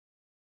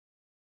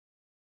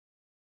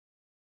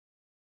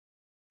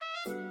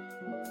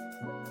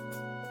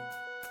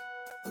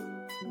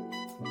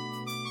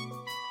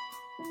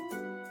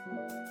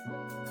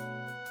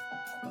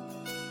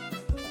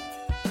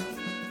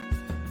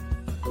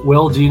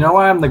Will, do you know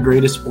why I'm the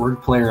greatest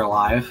org player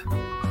alive?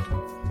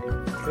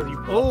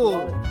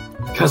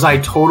 Because I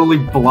totally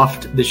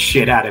bluffed the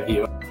shit out of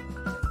you.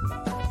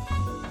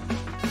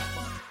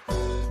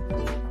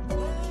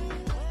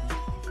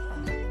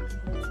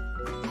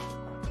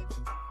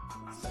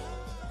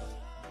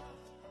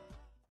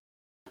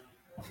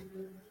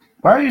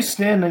 Why are you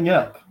standing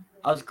up?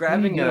 I was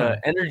grabbing an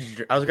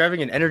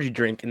energy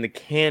drink, and the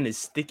can is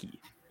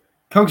sticky.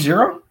 Coke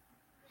Zero?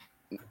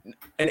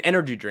 An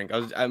energy drink.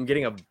 I'm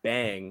getting a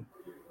bang.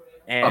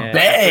 And A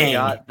bang?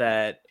 I forgot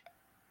that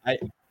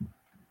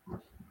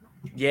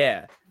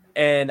Yeah.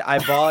 And I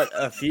bought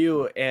a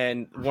few,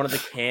 and one of the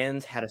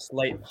cans had a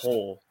slight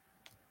hole.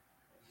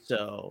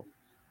 So,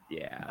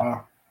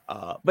 yeah.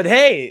 But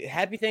hey,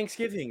 happy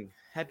Thanksgiving.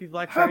 Happy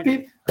Black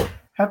Friday.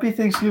 Happy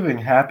Thanksgiving.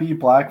 Happy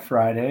Black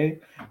Friday.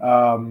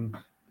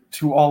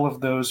 To all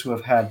of those who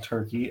have had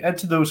turkey and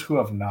to those who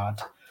have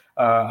not.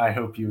 I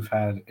hope you've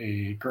had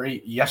a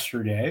great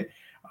yesterday.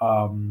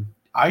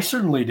 I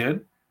certainly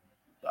did.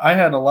 I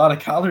had a lot of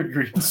collard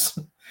greens,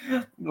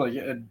 like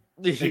an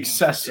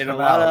excessive and a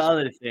amount. lot of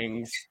other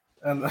things.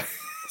 And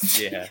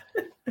yeah.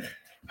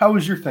 How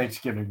was your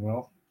Thanksgiving,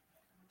 Will?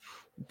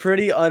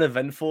 Pretty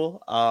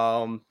uneventful.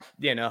 Hung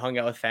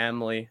out with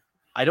family.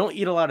 I don't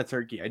eat a lot of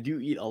turkey. I do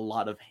eat a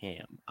lot of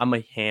ham. I'm a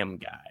ham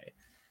guy.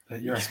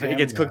 You're a ham it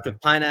gets guy. cooked with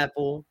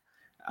pineapple.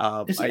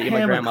 Is I it eat my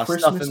ham a grandma's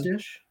Christmas stuffing.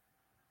 dish?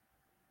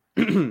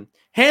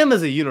 Ham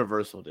is a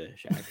universal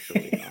dish,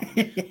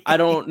 actually. I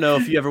don't know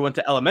if you ever went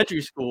to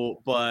elementary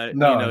school, but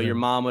your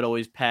mom would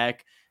always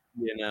pack,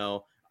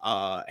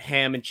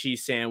 ham and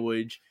cheese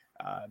sandwich,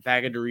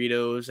 bag of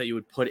Doritos that you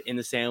would put in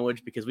the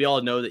sandwich, because we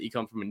all know that you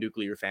come from a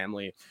nuclear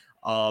family,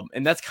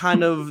 and that's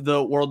kind of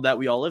the world that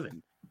we all live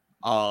in.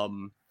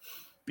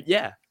 But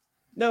yeah,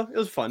 no, it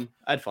was fun.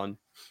 I had fun.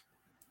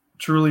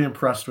 Truly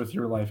impressed with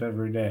your life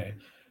every day.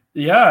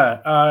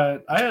 Yeah,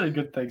 I had a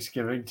good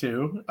Thanksgiving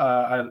too.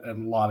 I had a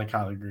lot of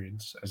collard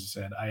greens, as you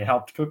said. I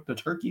helped cook the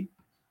turkey.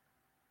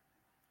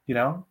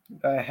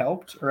 I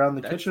helped around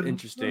the kitchen.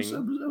 Interesting.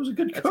 It was a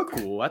good cook.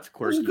 Cool. That's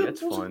quirky.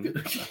 That's fun.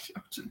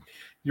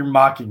 You're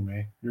mocking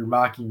me. You're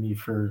mocking me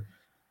for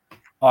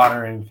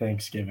honoring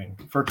Thanksgiving,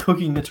 for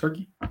cooking the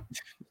turkey.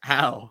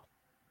 How?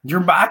 You're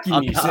mocking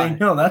me, saying,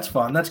 no, that's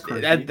fun. That's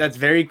quirky. That's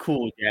very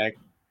cool, Jack.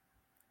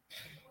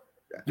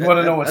 You want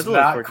to know what's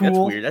not cool?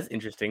 That's weird. That's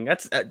interesting.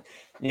 That's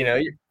You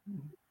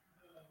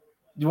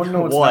want to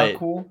know what's not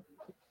cool?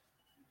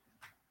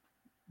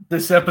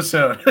 This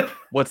episode.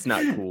 What's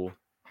not cool?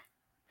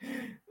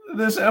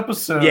 This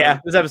episode. Yeah,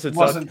 this episode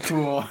wasn't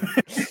cool.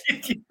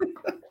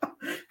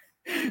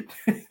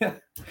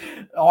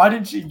 Why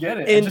didn't she get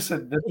it? I just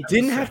said it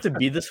didn't have to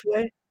be this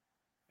way.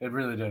 It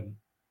really didn't.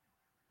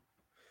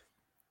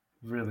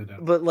 Really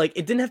didn't. But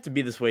it didn't have to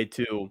be this way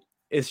too.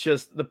 It's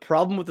just the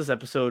problem with this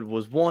episode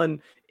was,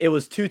 one, it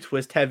was too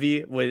twist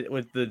heavy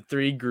with the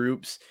three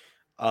groups.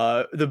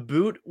 The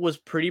boot was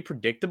pretty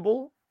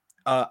predictable,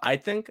 I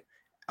think,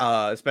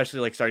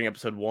 especially starting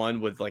episode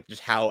 1 with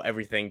just how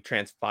everything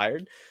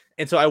transpired.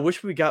 And so I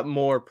wish we got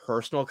more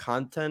personal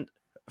content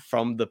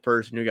from the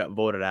person who got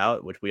voted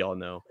out, which we all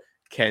know,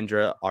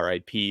 Kendra,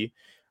 R.I.P.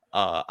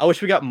 I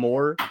wish we got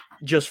more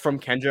just from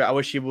Kendra. I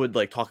wish she would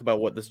talk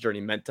about what this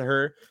journey meant to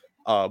her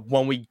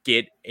when we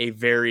get a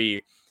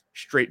very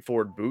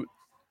straightforward boot,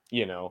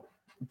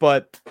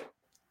 But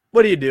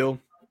what do you do?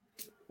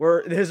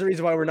 There's a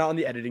reason why we're not on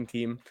the editing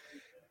team.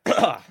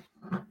 I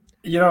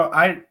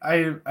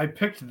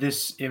picked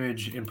this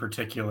image in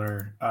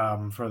particular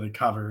for the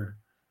cover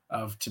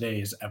of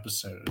today's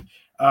episode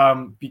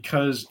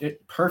because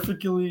it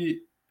perfectly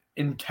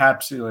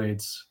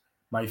encapsulates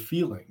my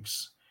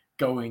feelings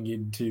going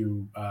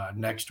into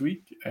next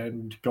week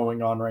and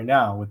going on right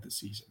now with the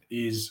season.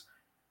 Is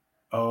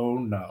oh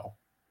no,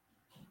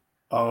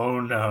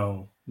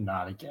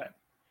 not again.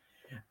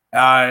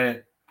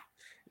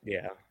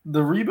 Yeah.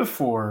 The Reba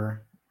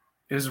 4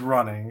 is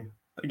running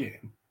the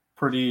game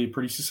pretty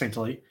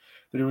succinctly.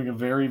 They're doing a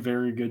very,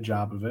 very good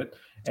job of it.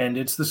 And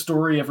it's the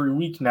story every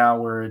week now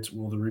where it's,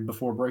 will the Reba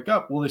 4 break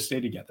up? Will they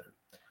stay together?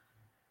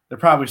 They're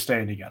probably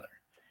staying together.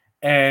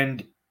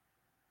 And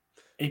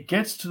it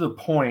gets to the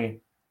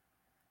point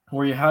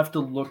where you have to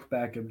look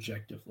back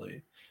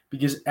objectively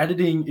because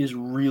editing is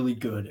really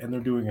good and they're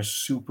doing a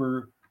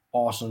super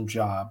awesome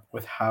job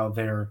with how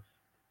they're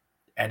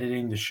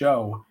editing the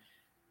show.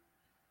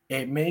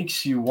 It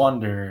makes you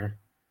wonder,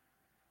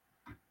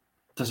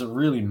 does it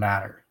really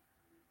matter?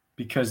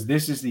 Because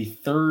this is the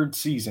 3rd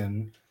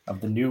season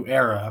of the new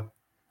era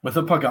with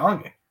a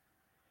Pagong.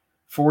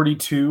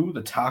 42,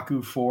 the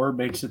Taku 4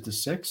 makes it to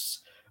 6.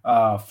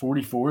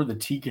 44, the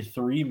Tika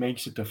 3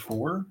 makes it to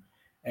 4.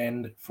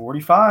 And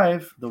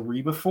 45, the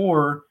Reba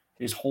 4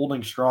 is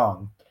holding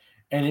strong.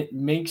 And it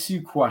makes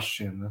you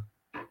question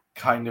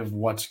kind of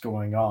what's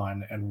going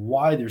on and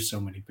why there's so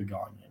many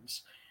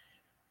Pagongans.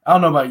 I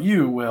don't know about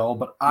you, Will,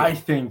 but I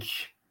think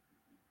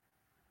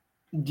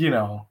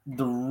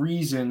the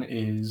reason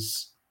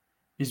is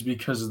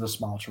because of the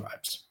small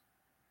tribes.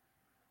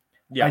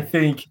 Yeah. I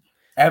think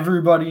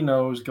everybody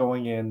knows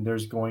going in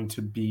there's going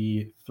to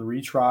be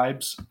 3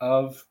 tribes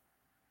of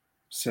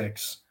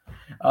 6.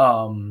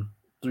 Um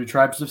 3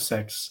 tribes of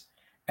 6,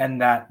 and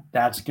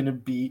that's going to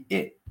be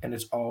it, and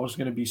it's always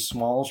going to be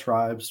small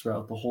tribes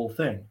throughout the whole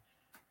thing.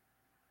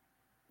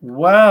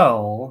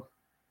 Well,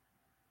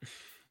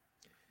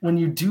 when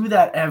you do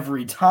that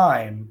every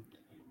time,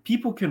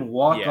 people can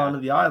walk Yeah. onto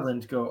the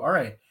island, go, all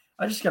right,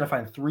 I just got to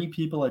find 3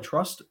 people I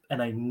trust,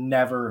 and I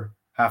never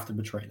have to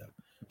betray them.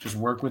 Just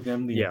work with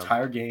them the Yeah.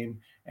 entire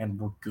game, and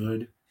we're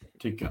good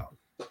to go.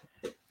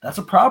 That's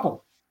a problem.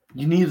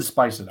 You need to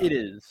spice it up. It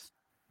is.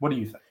 What do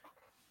you think?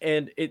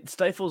 And it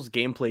stifles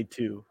gameplay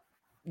too.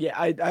 Yeah,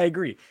 I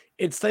agree.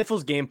 It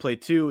stifles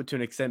gameplay too to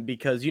an extent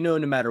because no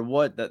matter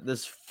what, that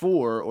this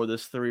 4 or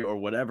this 3 or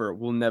whatever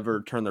will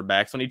never turn their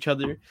backs on each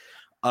other.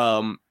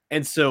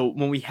 And so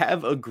when we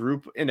have a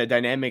group in a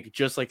dynamic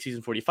just like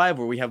season 45,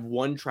 where we have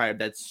one tribe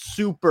that's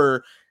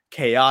super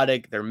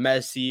chaotic, they're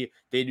messy,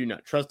 they do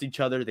not trust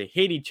each other, they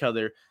hate each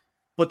other,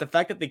 but the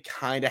fact that they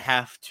kind of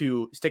have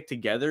to stick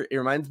together, it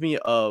reminds me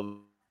of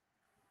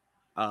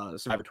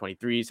Survivor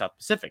 23 South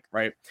Pacific,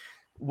 right?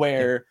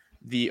 Where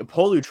the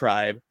Apolu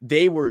tribe,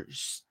 they were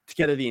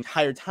together the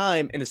entire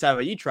time, and the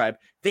Savaii tribe,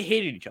 they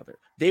hated each other.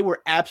 They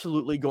were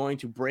absolutely going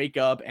to break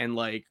up and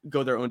like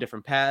go their own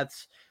different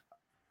paths.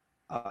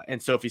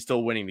 And Sophie's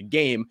still winning the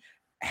game.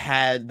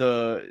 Had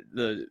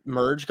the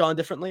merge gone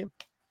differently,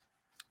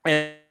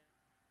 and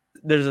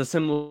there's a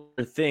similar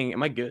thing.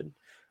 Am I good?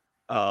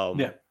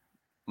 Yeah.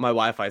 My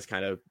Wi-Fi is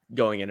kind of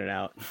going in and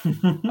out.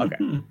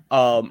 Okay.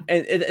 And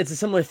it's a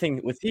similar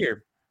thing with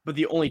here, but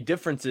the only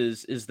difference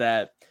is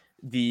that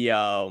the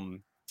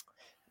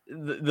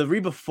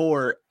Reba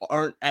 4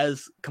 aren't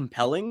as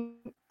compelling,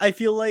 I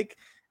feel like,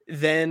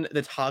 than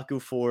the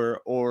Taku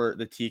 4 or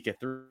the Tika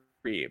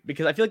 3,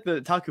 because I feel like the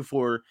Taku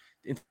 4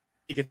 and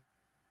Tika,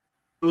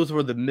 those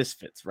were the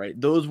misfits, right?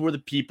 Those were the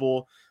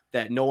people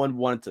that no one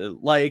wanted to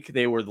like.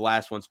 They were the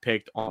last ones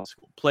picked on the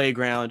school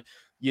playground,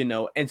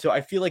 and so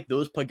I feel like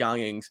those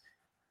Pagangings,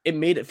 it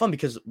made it fun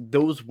because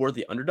those were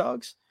the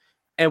underdogs.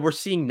 And we're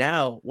seeing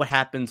now what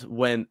happens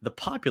when the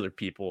popular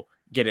people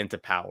get into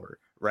power,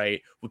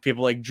 right? With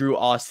people like Drew,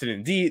 Austin,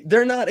 and D,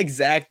 they're not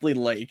exactly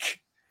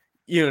like,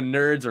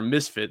 nerds or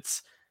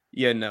misfits,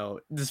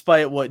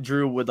 despite what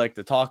Drew would like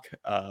to talk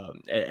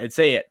and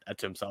say it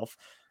to himself.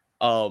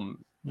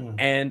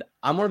 And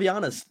I'm going to be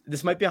honest,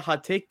 this might be a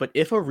hot take, but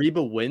if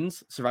Ariba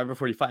wins Survivor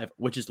 45,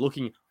 which is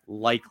looking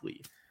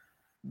likely,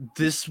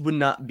 this would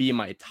not be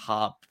my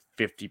top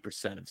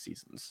 50% of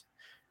seasons.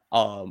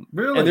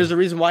 Really? And there's a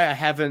reason why I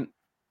haven't.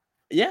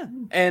 Yeah,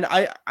 and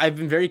I've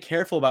been very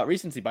careful about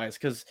recency bias,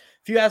 because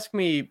if you ask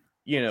me,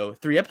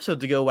 3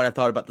 episodes ago what I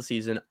thought about the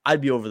season, I'd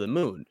be over the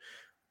moon.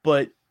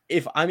 But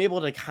if I'm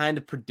able to kind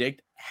of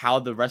predict how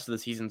the rest of the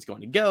season is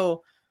going to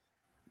go,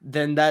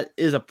 then that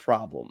is a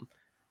problem.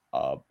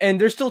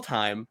 And there's still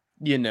time.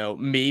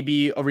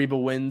 Maybe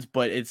Ariba wins,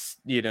 but it's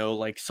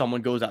like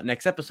someone goes out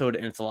next episode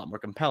and it's a lot more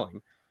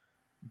compelling.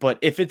 But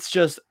if it's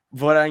just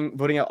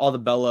voting out all the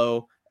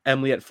Bello,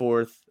 Emily at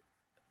 4th,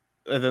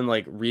 and then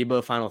like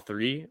Reba final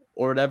 3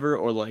 or whatever,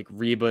 or like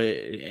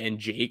Reba and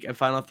Jake at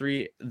final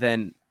 3,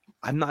 then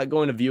I'm not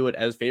going to view it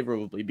as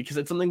favorably because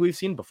it's something we've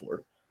seen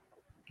before.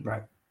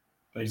 Right.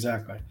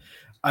 Exactly.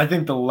 I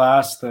think the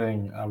last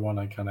thing I want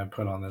to kind of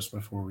put on this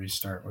before we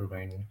start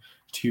moving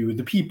to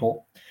the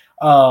people,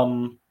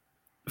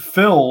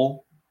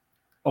 Phil,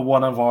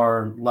 one of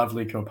our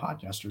lovely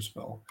co-podcasters,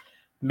 Phil,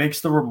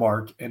 makes the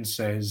remark and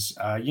says,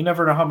 you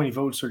never know how many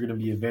votes are going to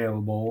be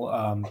available.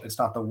 It's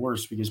not the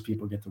worst because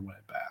people get to win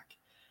it back.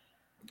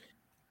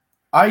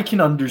 I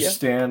can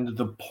understand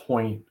the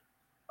point.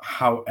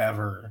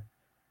 However,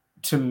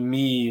 to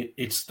me,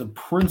 it's the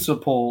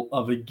principle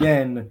of,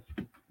 again,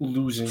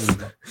 losing the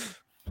vote.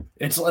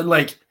 It's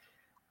like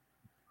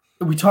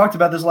we talked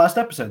about this last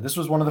episode. This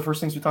was one of the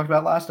first things we talked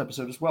about last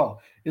episode as well.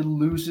 It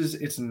loses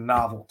its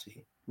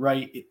novelty,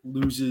 right? It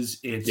loses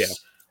its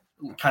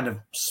kind of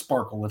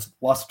sparkle, its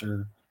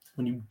luster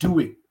when you do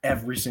it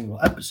every single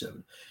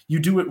episode. You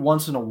do it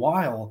once in a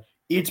while,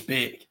 it's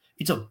big.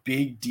 It's a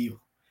big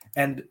deal.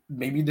 And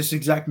maybe this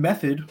exact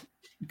method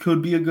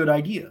could be a good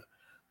idea.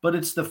 But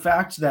it's the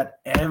fact that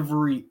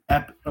every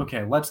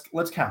okay,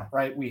 let's count,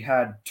 right? We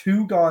had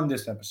 2 gone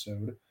this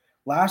episode.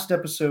 Last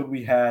episode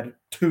we had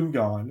 2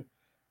 gone.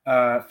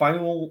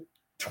 Final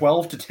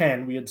 12 to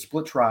 10, we had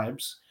split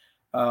tribes.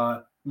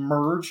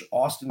 Merge,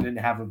 Austin didn't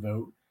have a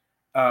vote.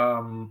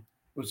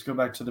 Let's go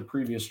back to the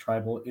previous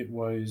tribal. It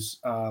was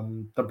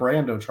the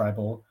Brando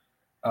tribal.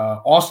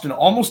 Austin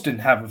almost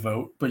didn't have a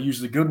vote, but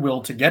used the goodwill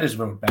to get his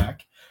vote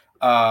back.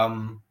 Yeah,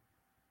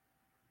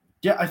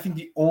 I think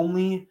the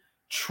only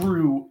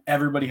true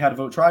everybody had a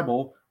vote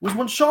tribal was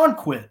when Sean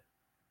quit.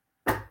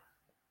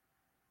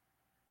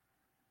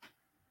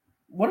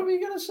 What are we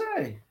going to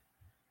say?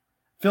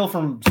 Phil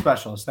from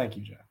Specialist. Thank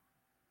you, Joe.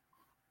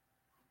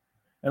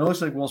 And it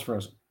looks like Will's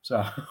frozen.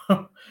 So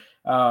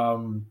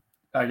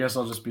I guess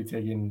I'll just be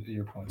taking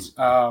your points.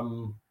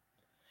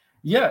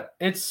 Yeah,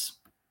 I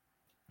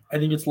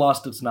think it's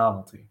lost its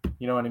novelty.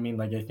 You know what I mean?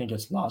 Like, I think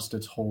it's lost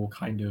its whole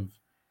kind of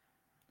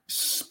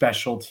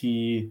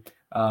specialty.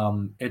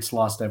 It's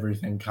lost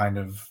everything kind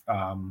of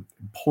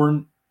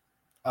important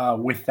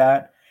with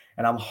that.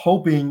 And I'm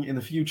hoping in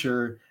the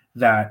future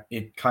that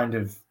it kind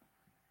of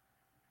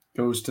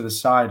goes to the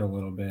side a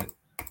little bit,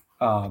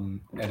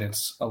 and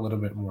it's a little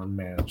bit more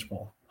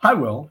manageable. Hi,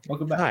 Will.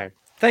 Welcome back. Hi.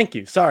 Thank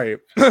you. Sorry.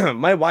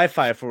 My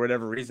Wi-Fi, for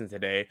whatever reason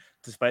today,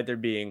 despite there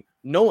being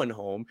no one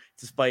home,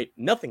 despite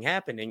nothing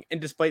happening,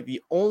 and despite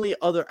the only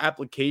other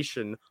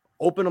application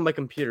open on my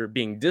computer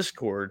being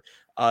Discord,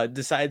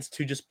 decides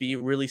to just be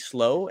really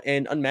slow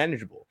and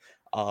unmanageable.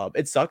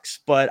 It sucks,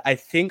 but I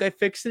think I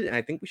fixed it, and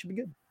I think we should be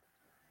good.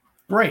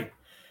 Great.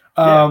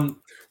 Yeah.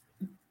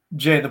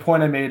 Jay, the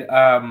point I made,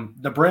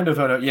 the Brando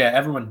vote, yeah,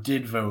 everyone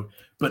did vote,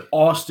 but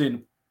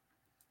Austin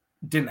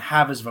didn't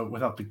have his vote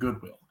without the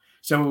goodwill.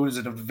 So it was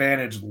an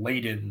advantage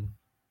laden.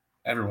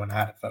 Everyone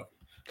had a vote.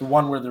 The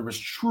one where there was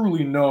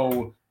truly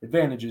no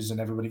advantages and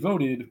everybody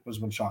voted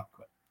was when Sean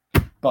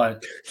quit.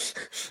 But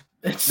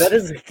that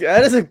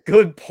is a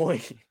good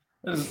point.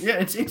 Yeah,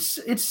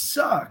 it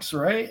sucks,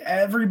 right?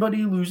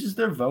 Everybody loses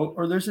their vote,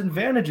 or there's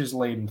advantages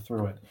laden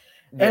through it,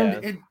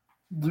 and it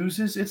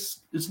loses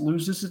its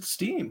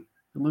steam.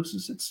 It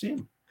loses its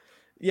steam.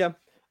 Yeah,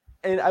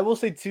 and I will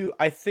say too,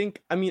 I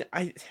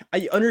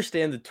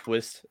understand the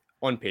twist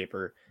on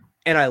paper,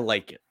 and I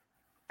like it.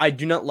 I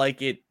do not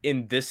like it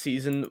in this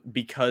season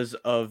because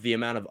of the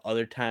amount of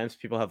other times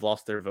people have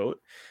lost their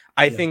vote.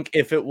 I think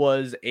if it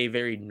was a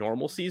very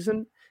normal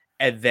season,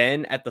 and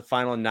then at the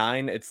final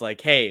 9, it's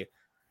like, hey,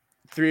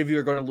 3 of you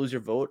are going to lose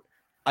your vote,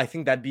 I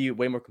think that'd be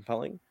way more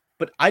compelling.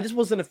 But I just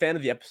wasn't a fan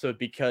of the episode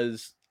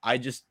because I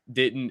just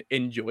didn't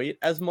enjoy it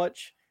as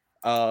much.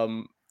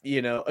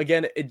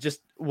 Again, it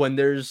just when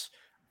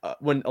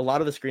a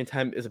lot of the screen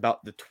time is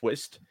about the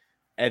twist,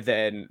 and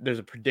then there's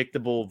a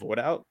predictable vote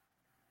out,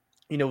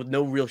 with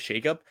no real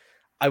shakeup.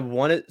 I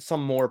wanted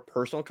some more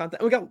personal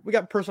content. We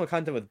got personal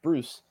content with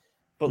Bruce,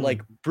 but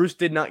like Bruce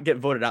did not get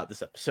voted out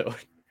this episode.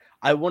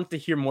 I wanted to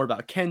hear more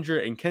about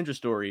Kendra and Kendra's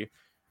story.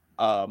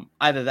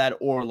 Either that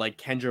or like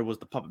Kendra was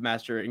the puppet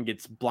master and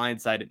gets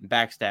blindsided and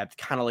backstabbed,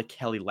 kind of like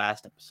Kelly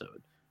last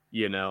episode,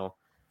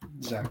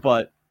 Exactly.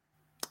 But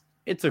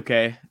it's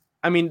okay.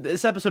 I mean,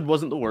 this episode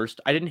wasn't the worst.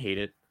 I didn't hate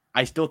it.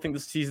 I still think the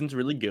season's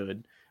really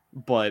good,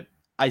 but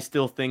I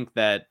still think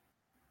that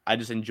I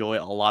just enjoy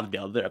a lot of the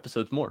other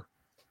episodes more.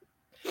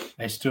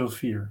 I still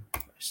fear.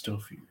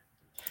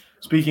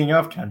 Speaking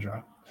of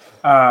Kendra,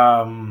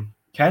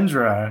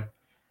 Kendra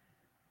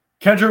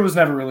was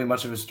never really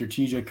much of a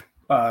strategic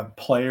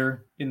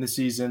player in the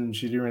season.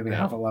 She didn't really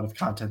have a lot of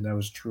content that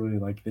was truly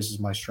like, this is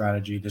my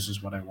strategy, this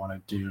is what I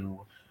want to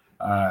do.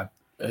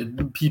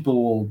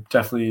 People will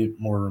definitely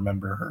more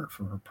remember her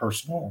for her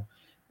personal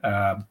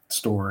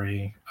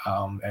story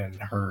and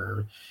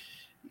her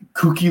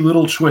kooky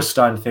little twist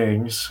on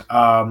things.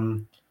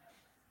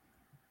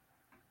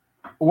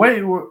 What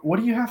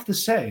do you have to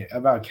say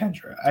about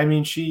Kendra? I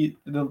mean,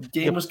 the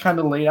game was kind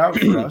of laid out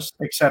for us,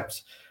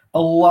 except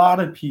a lot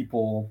of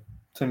people,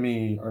 to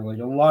me, are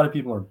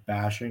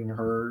bashing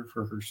her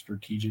for her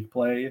strategic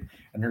play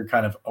and her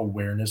kind of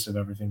awareness of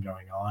everything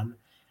going on.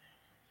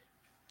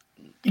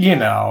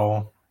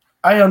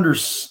 I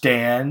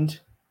understand,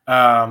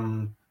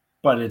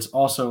 but it's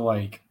also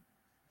like,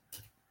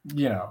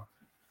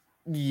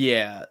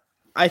 Yeah,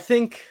 I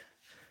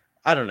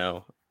don't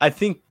know. I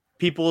think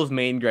people's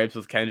main gripes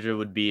with Kendra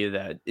would be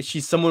that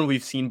she's someone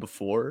we've seen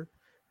before,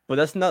 but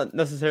that's not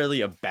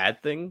necessarily a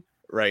bad thing,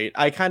 right?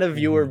 I kind of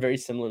view her very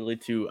similarly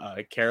to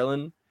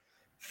Carolyn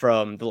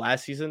from the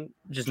last season,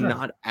 just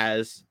not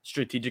as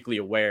strategically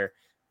aware.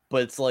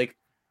 But it's like,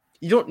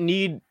 you don't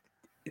need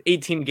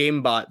 18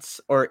 game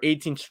bots or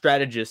 18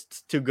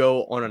 strategists to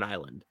go on an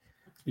island.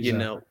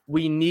 Exactly.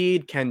 We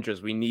need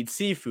Kendra's, we need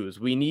Sifu's,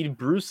 we need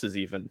Bruce's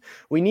even.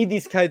 We need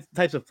these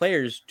types of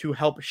players to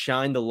help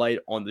shine the light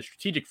on the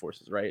strategic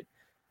forces, right?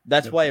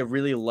 That's why I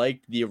really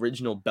liked the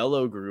original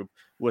Bello group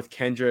with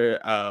Kendra,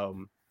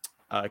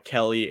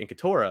 Kelly, and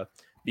Katora,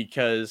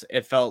 because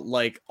it felt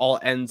like all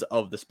ends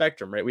of the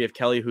spectrum, right? We have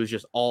Kelly, who's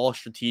just all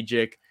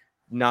strategic,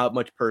 not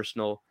much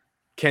personal.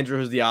 Kendra,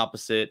 who's the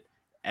opposite,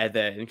 and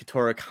then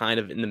Katora kind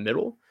of in the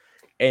middle.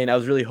 And I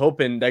was really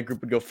hoping that group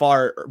would go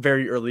far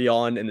very early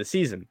on in the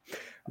season.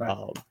 Right.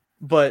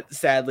 But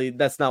sadly,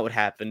 that's not what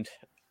happened.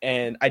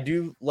 And I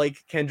do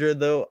like Kendra,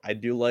 though. I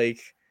do like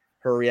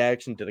her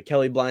reaction to the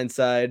Kelly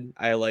blindside.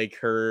 I like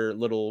her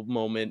little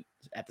moment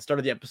at the start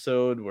of the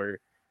episode where,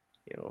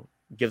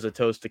 gives a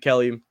toast to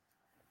Kelly.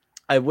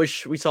 I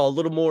wish we saw a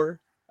little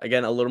more.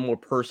 Again, a little more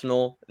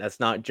personal. That's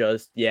not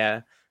just,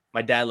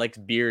 my dad likes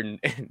beer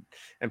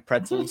and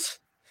pretzels.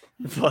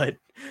 But,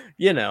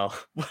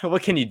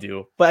 what can you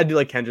do? But I do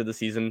like Kendra this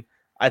season.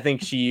 I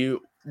think she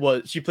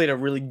played a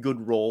really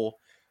good role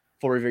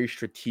for a very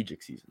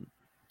strategic season.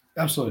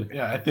 Absolutely.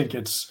 Yeah, I think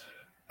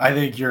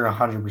you're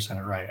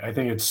 100% right. I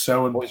think it's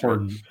so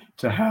important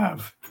to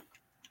have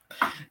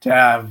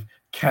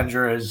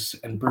Kendra's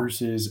and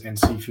Bruce's and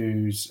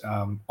Sifu's,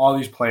 all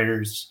these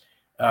players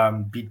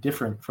be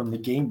different from the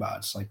game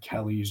bots like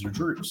Kelly's or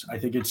Drew's. I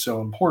think it's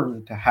so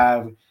important to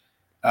have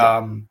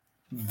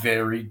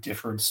very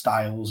different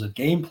styles of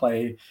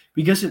gameplay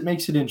because it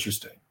makes it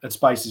interesting. It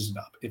spices it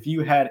up. If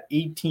you had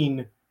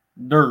 18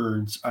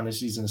 nerds on a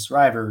season of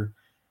Survivor,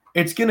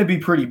 it's going to be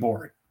pretty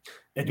boring.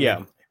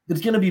 Yeah.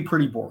 It's going to be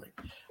pretty boring.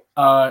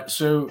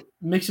 So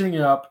mixing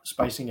it up,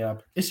 spicing it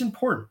up, it's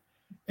important.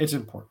 It's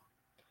important.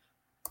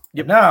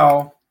 Yep.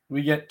 Now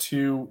we get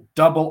to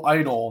double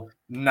idol,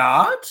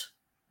 not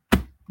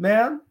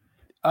man,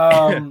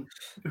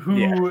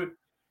 who,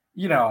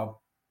 you know,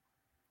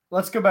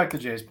 let's go back to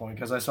Jay's point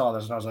because I saw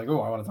this and I was like, oh,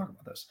 I want to talk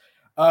about this.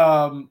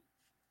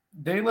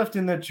 They left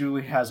in that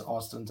Julie has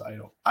Austin's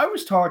idol. I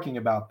was talking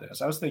about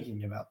this. I was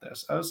thinking about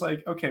this. I was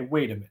like, okay,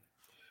 wait a minute.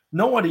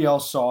 Nobody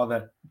else saw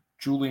that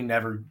Julie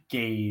never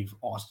gave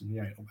Austin the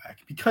idol back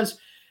because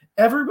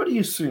everybody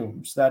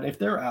assumes that if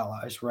they're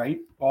allies, right,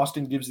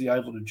 Austin gives the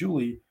idol to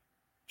Julie,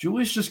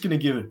 Julie's just going to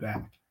give it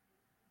back.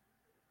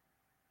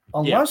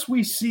 Unless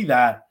we see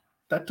that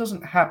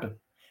doesn't happen.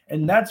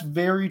 And that's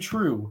very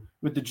true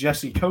with the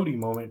Jesse Cody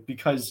moment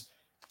because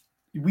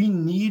we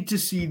need to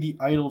see the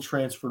idol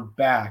transferred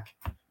back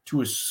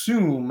to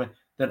assume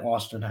that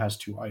Austin has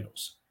two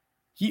idols.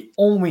 He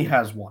only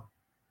has one.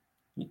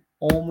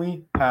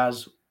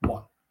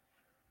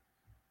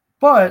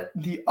 But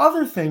the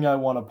other thing I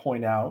want to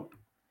point out,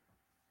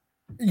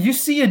 you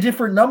see a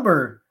different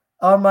number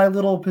on my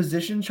little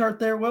position chart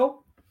there,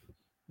 Will?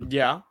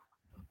 Yeah.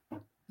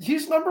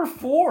 He's number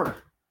 4.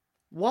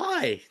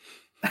 Why?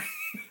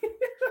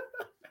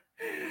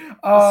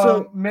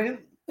 Why?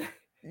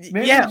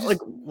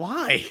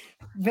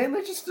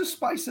 Mainly just to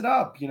spice it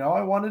up.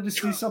 I wanted to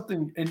see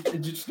something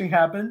interesting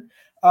happen.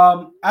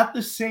 At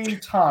the same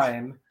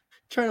time,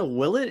 trying to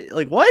will it?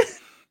 Like what?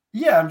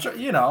 Yeah, I'm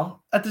trying.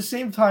 At the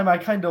same time, I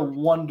kind of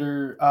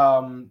wonder.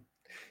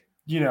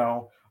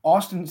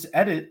 Austin's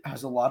edit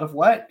has a lot of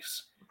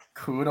legs.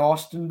 Could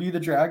Austin be the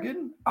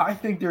dragon? I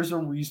think there's a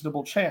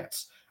reasonable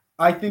chance.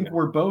 I think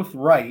we're both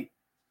right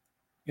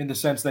in the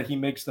sense that he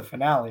makes the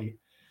finale.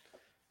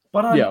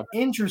 But I'm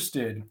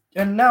interested.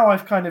 And now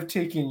I've kind of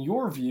taken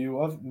your view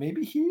of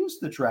maybe he is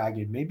the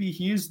dragon. Maybe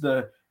he is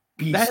the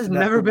beast. That has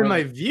never been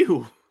my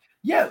view.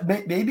 Yeah,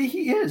 maybe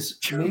he is.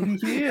 Maybe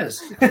he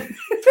is.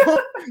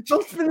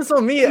 Don't spin this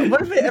on me.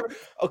 What if it ever...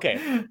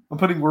 Okay. I'm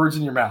putting words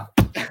in your mouth.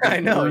 I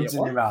know. Words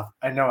in your mouth.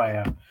 I know I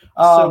am.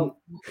 I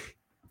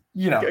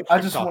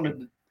just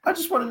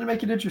wanted to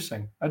make it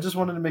interesting. I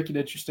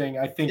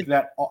think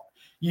that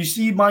you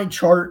see my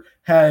chart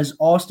has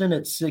Austin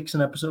at 6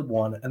 in episode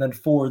 1 and then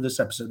 4 this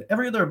episode.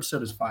 Every other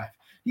episode is 5.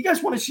 You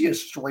guys want to see a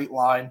straight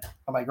line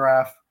on my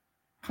graph?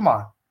 Come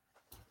on.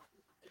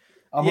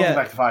 I'll move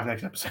back to 5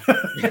 next episode.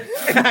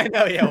 I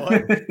know,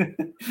 yeah.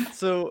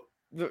 So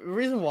the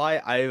reason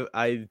why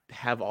I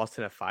have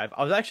Austin at 5,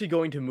 I was actually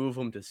going to move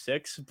him to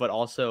 6, but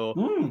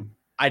also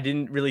I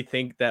didn't really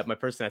think that my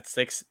person at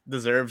 6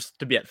 deserves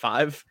to be at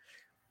 5.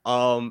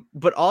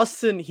 But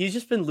Austin, he's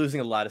just been losing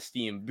a lot of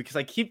steam because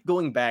I keep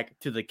going back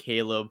to the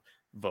Caleb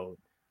vote,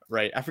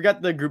 right? I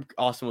forgot the group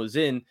Austin was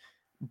in,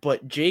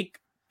 but Jake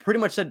pretty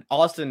much said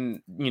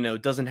Austin,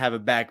 doesn't have a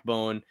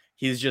backbone.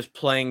 He's just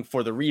playing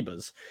for the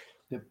Rebas.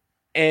 Yep.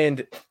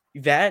 And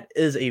that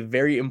is a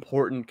very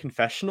important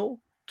confessional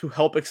to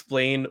help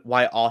explain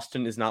why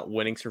Austin is not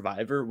winning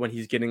Survivor when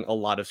he's getting a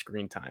lot of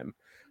screen time.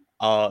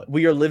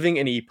 We are living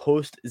in a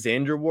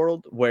post-Xander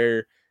world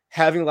where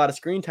having a lot of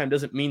screen time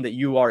doesn't mean that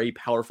you are a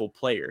powerful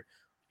player.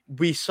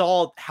 We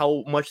saw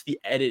how much the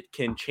edit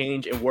can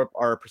change and warp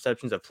our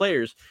perceptions of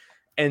players,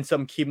 and so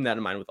I'm keeping that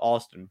in mind with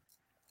Austin.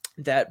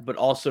 But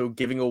also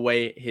giving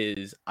away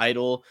his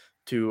idol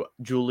to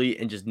Julie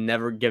and just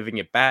never giving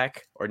it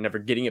back or never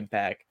getting it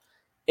back.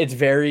 It's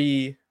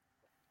very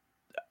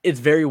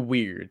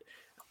weird.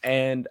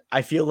 And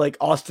I feel like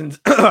Austin's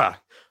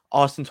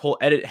whole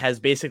edit has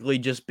basically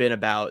just been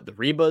about the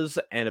Rebas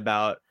and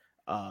about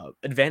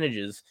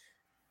advantages.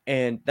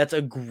 And that's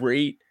a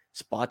great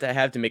spot to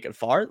have to make it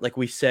far, like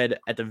we said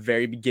at the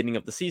very beginning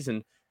of the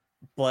season.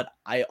 But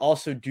I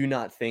also do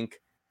not think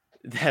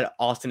that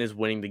Austin is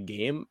winning the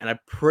game, and I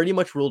pretty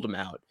much ruled him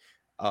out.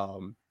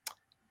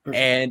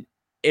 And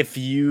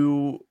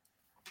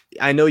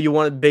I know you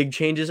wanted big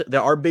changes.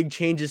 There are big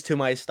changes to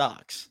my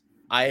stocks.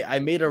 I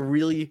made a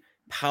really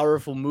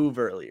powerful move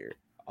earlier.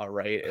 All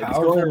right.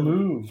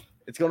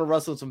 It's going to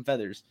rustle some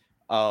feathers.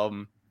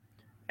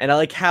 And I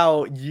like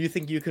how you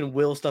think you can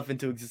will stuff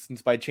into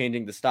existence by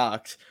changing the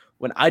stocks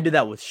when I did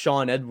that with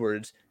Sean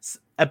Edwards,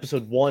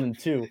 episode 1 and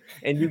 2,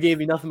 and you gave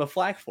me nothing but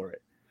flack for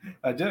it.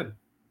 I did.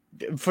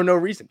 For no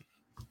reason.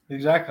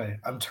 Exactly.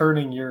 I'm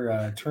turning your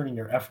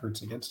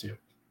efforts against you.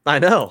 I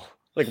know.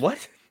 Like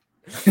what?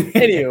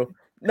 Anywho,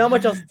 not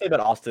much else to say about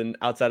Austin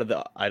outside of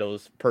the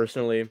idols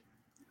personally.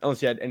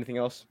 Unless you had anything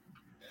else.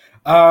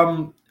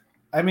 It's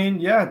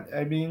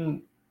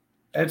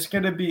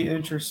going to be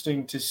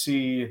interesting to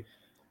see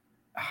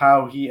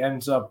how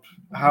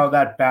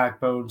that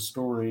backbone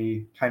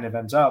story kind of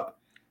ends up,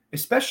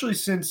 especially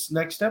since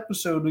next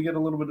episode we get a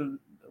little bit of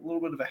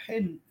a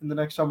hint in the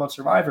next time on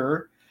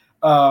Survivor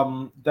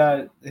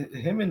that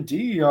him and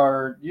Dee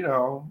are,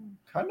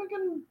 kind of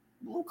getting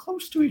a little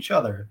close to each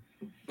other.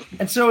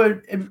 And so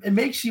it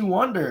makes you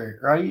wonder,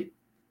 right?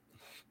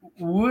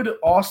 Would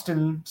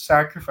Austin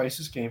sacrifice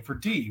his game for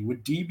Dee?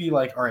 Would Dee be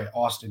like, all right,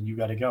 Austin, you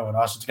got to go? And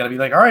Austin's got to be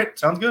like, all right,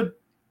 sounds good.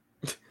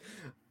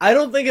 I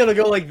don't think it'll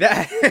go like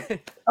that. I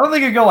don't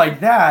think it'd go like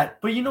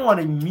that, but you know what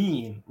I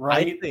mean,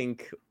 right? I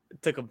think,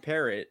 to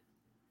compare it,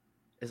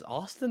 is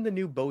Austin the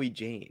new Bowie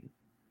Jane?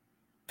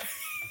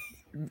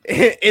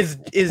 is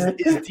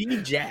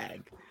Dee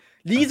Jag?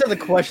 These are the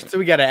questions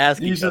we got to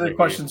ask. These are the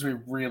questions we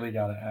really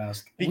got to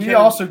ask. Because we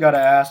also got to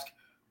ask,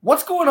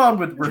 what's going on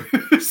with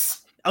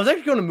Bruce? I was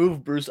actually going to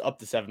move Bruce up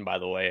to 7, by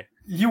the way.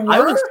 You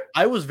were?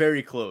 I was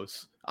very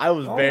close. I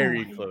was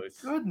very close.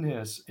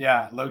 Goodness.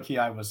 Yeah, low-key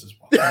I was as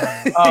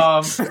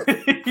well.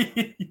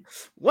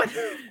 What?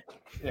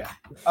 Yeah.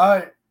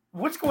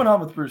 What's going on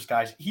with Bruce,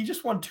 guys? He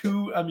just won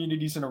 2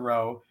 immunities in a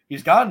row.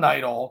 He's got an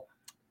idol.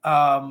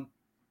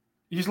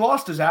 He's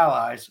lost his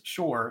allies,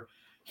 sure.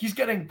 He's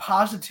getting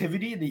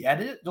positivity in the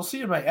edit. You'll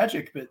see in my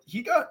Edgic, but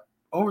he got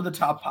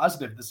over-the-top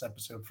positive this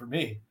episode for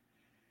me.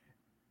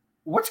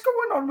 What's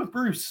going on with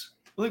Bruce?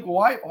 Like,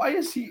 why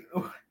is he...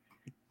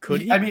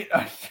 Could he? I mean...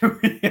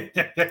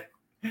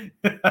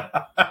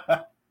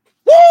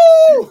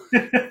 Woo!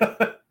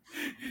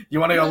 You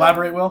want to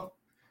elaborate, Will?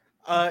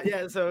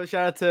 Yeah, so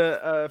shout out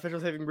to Official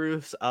Saving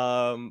Bruce.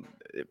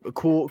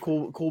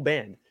 Cool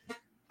band.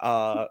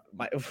 One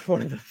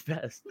of the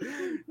best.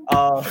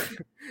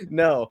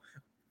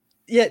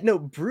 No,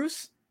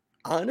 Bruce,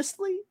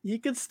 honestly, he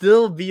could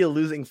still be a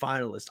losing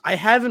finalist. I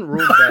haven't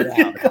ruled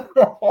that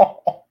out.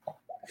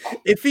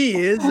 If he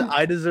is,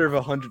 I deserve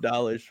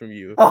 $100 from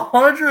you.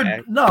 100?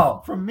 Okay.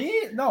 No, from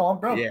me? No, I'm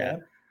broke,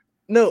 man.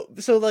 No,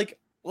 so like,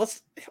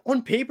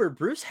 on paper,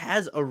 Bruce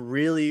has a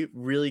really,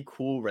 really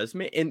cool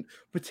resume and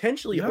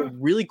potentially a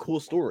really cool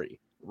story,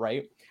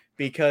 right?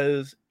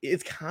 Because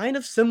it's kind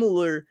of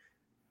similar,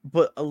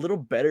 but a little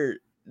better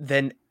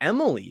than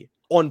Emily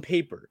on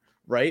paper,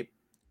 right?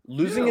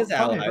 Losing his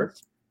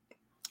allies,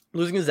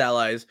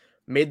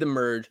 made the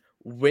merge,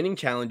 winning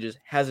challenges,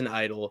 has an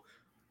idol.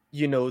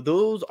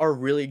 Those are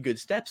really good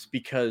steps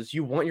because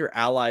you want your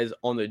allies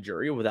on the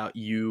jury without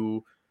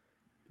you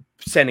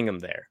sending them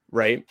there,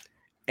 right?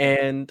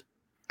 And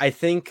I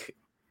think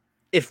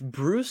if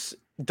Bruce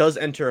does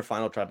enter a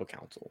final tribal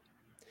council,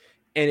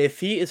 and if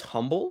he is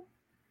humble,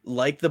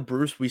 like the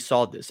Bruce we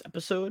saw this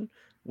episode,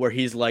 where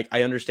he's like,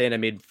 I understand I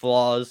made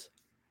flaws.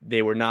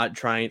 They were not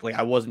trying, like,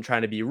 I wasn't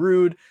trying to be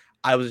rude.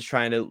 I was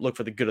trying to look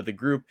for the good of the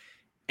group.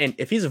 And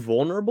if he's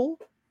vulnerable,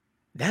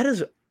 that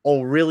is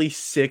a really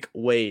sick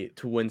way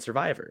to win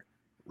Survivor,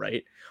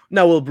 right?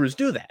 Now, will Bruce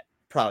do that?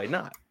 Probably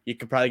not. He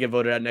could probably get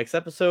voted out next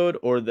episode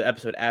or the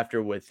episode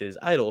after with his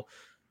idol.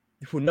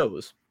 Who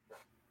knows?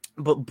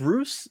 But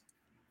Bruce,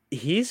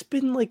 he's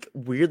been like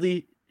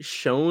weirdly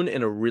shown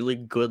in a really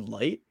good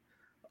light.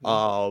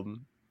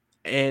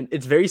 And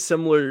it's very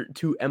similar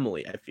to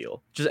Emily, I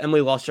feel. Just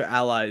Emily lost her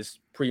allies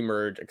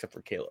pre-merge, except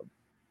for Caleb.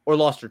 Or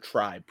lost her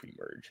tribe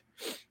pre-merge.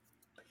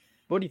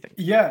 What do you think?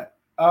 Yeah.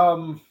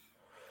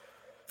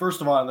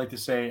 First of all, I'd like to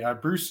say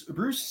Bruce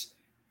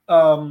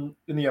in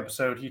the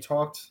episode, he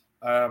talked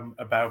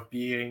about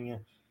being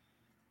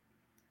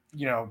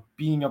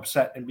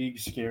upset and being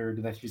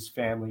scared that his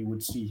family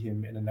would see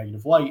him in a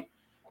negative light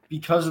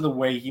because of the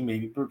way he may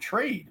be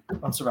portrayed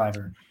on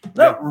Survivor.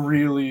 That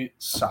really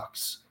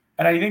sucks.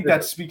 And I think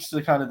that speaks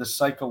to kind of the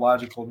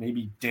psychological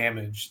maybe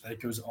damage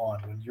that goes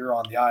on when you're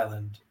on the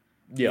island.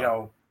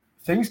 Yeah.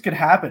 Things could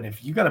happen.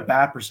 If you got a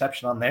bad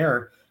perception on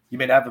there, you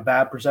may have a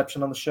bad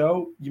perception on the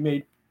show. You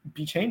may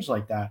be changed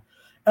like that.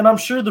 And I'm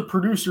sure the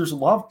producers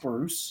love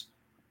Bruce.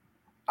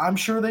 I'm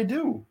sure they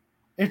do.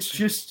 It's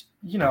just,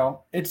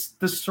 it's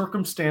the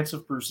circumstance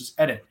of Bruce's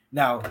edit.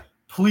 Now,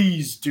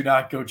 please do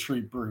not go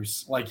treat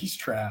Bruce like he's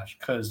trash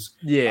because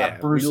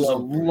Bruce is a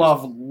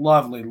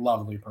lovely,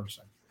 lovely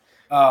person.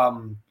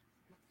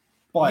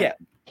 But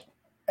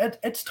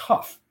it's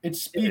tough. It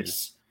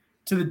speaks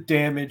to the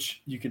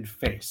damage you can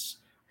face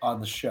on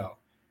the show.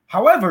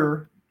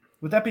 However,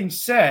 with that being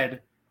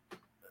said,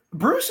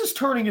 Bruce is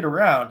turning it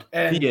around.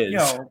 And, he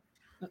is.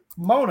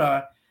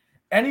 Mona,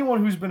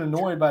 anyone who's been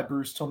annoyed by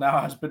Bruce till now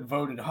has been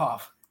voted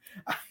off.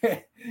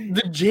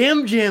 The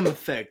jam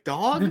effect,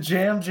 dog. The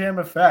jam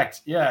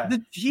effect, yeah.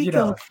 The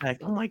Chico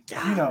effect. Oh my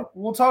god.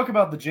 We'll talk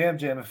about the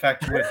jam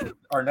effect with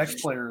our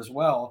next player as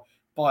well,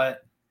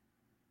 but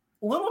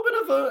a little bit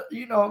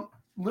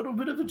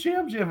of a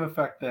jam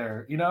effect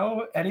there.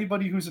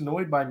 Anybody who's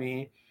annoyed by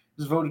me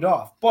is voted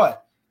off.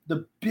 But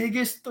the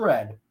biggest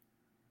thread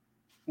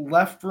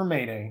left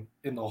remaining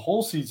in the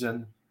whole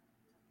season,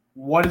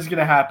 what is going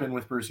to happen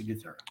with Bruce and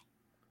Guitarra?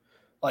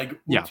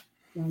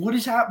 What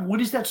is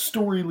that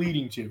story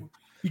leading to?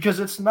 Because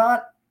it's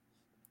not,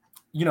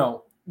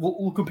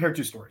 we'll compare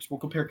 2 stories. We'll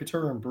compare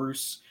Katurah and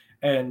Bruce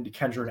and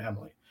Kendra and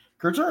Emily.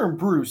 Katurah and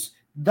Bruce,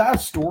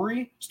 that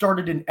story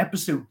started in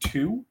episode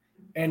 2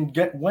 and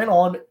went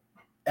on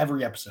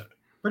every episode.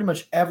 Pretty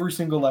much every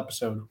single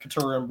episode,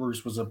 Katurah and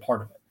Bruce was a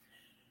part of it.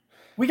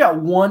 We got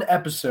one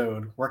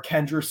episode where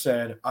Kendra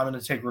said, I'm going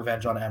to take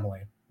revenge on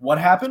Emily. What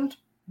happened?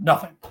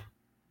 Nothing.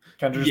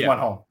 Kendra just went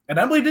home. And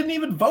Emily didn't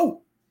even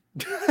vote.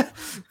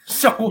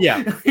 So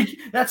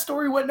that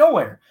story went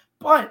nowhere.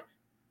 But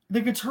the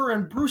Katurah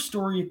and Bruce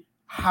story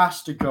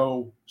has to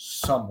go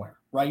somewhere,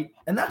 right?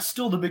 And that's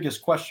still the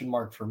biggest question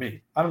mark for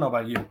me. I don't know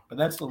about you, but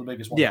that's still the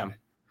biggest one for me.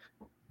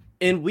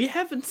 And we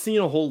haven't seen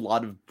a whole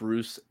lot of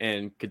Bruce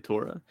and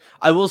Katurah.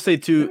 I will say,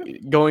 too,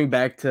 going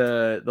back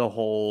to the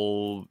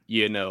whole,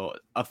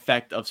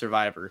 effect of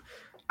Survivor,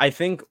 I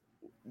think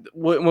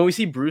when we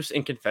see Bruce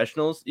in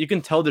confessionals, you can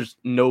tell there's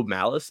no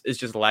malice. It's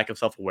just a lack of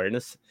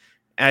self-awareness.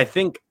 And I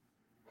think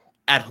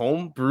at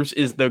home, Bruce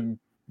is the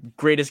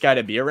greatest guy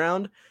to be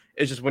around.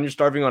 It's just when you're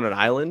starving on an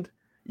island,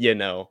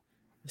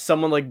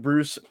 someone like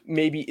Bruce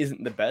maybe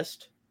isn't the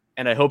best.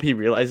 And I hope he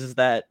realizes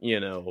that,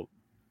 in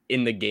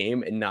the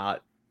game and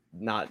not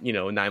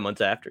 9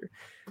 months after.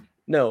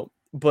 No,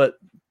 but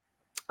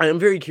I am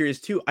very curious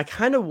too. I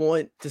kind of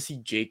want to see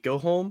Jake go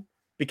home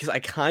because I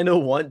kind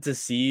of want to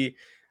see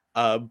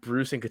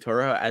Bruce and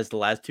Katurah as the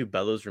last two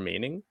Bellows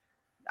remaining.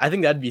 I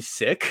think that'd be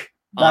sick.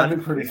 That'd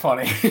be pretty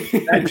funny.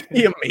 That'd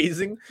be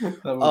amazing.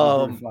 That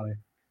would be pretty funny.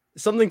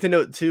 Something to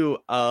note too,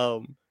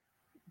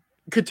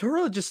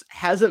 Katurah just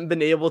hasn't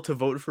been able to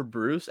vote for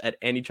Bruce at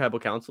any tribal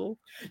council.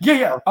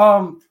 Yeah.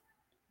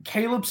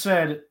 Caleb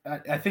said,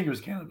 I think it was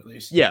Caleb at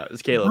least. Yeah, it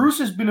was Caleb. Bruce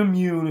has been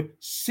immune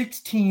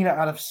 16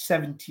 out of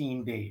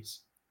 17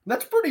 days.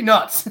 That's pretty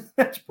nuts.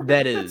 That's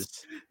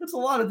a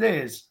lot of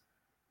days.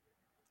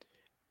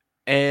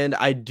 And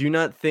I do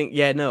not think,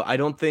 I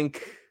don't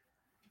think,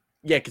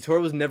 Katurah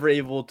was never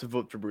able to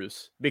vote for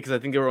Bruce because I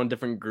think they were on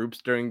different groups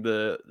during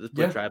the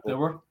split tribal. They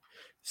were.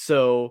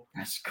 So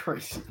that's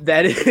crazy.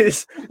 That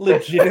is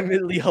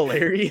legitimately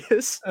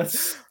hilarious.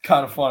 That's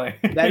kind of funny.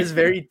 That is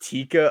very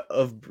Tika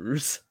of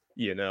Bruce.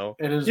 It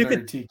is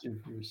very Tika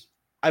of Bruce.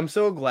 I'm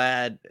so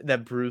glad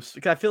that Bruce,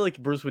 because I feel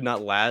like Bruce would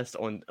not last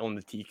on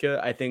the Tika.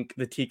 I think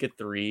the Tika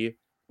 3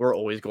 were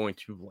always going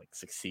to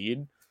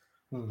succeed.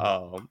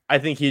 I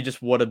think he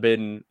just would have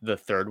been the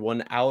third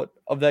one out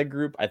of that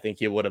group. I think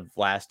he would have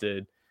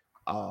lasted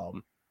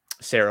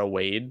Sarah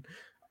Wade,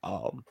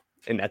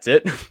 and that's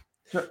it.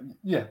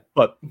 Yeah,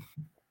 but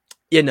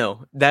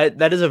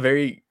that is a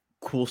very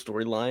cool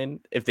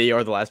storyline if they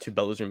are the last two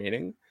Bellows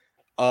remaining.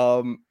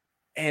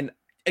 And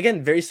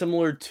again, very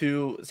similar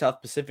to South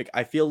Pacific,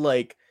 I feel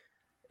like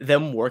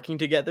them working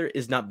together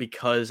is not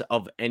because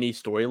of any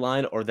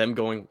storyline or them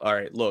going, all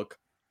right, look,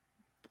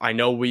 I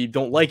know we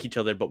don't like each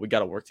other, but we got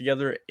to work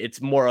together.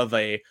 It's more of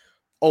a,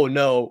 oh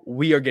no,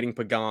 we are getting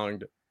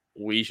pagonged.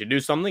 We should do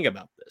something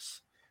about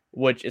this,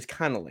 which is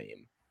kind of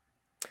lame.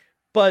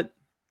 But,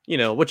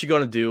 what you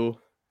going to do?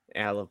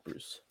 And I love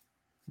Bruce.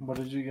 What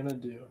are you going to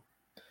do?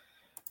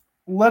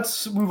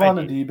 Let's move on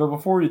to D, but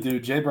before we do,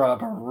 Jay brought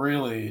up a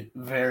really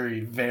very,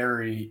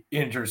 very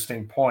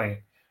interesting point.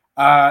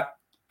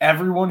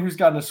 Everyone who's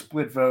gotten a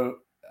split vote,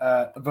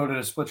 voted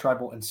a split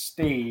tribal and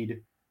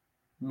stayed,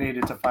 made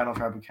it to final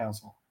tribal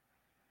council.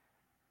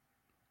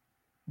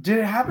 Did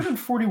it happen in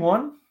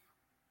 41?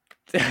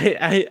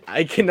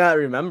 I cannot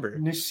remember.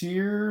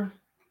 Nasir?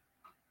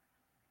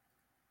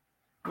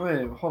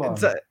 Wait, hold on.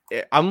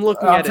 I'm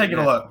looking I'm taking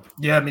a look.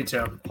 Yeah, me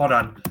too. Hold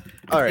on.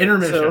 All right.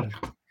 Intermission. So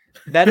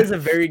that is a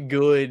very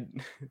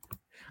good.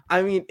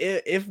 I mean,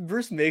 if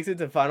Bruce makes it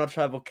to final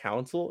tribal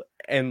council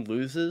and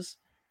loses,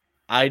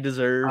 I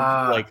deserve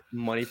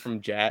money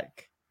from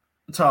Jack.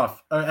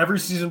 Tough. Every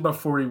season but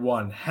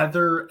 41,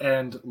 Heather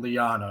and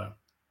Liana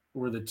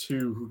were the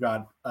two who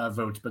got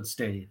votes but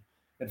stayed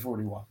at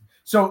 41.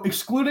 So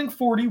excluding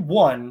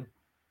 41,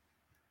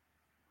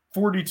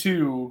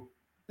 42,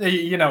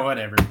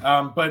 whatever.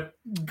 But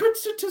good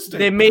statistic.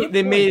 They made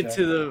it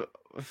to the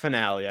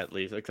finale at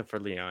least, except for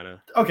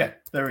Liana. Okay,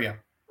 there we go.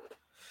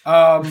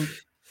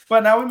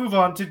 But now we move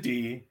on to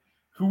D,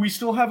 who we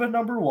still have at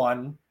number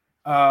 1.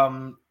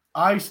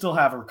 I still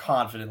have her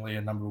confidently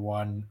at number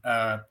 1.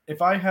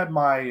 If I had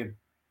my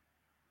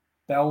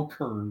bell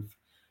curve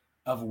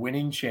of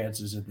winning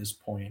chances at this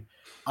point,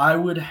 I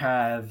would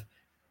have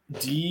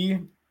D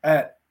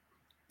at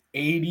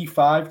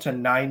 85 to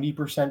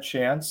 90%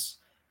 chance.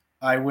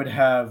 I would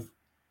have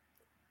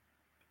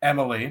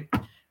Emily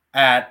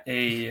at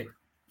a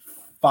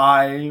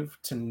 5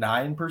 to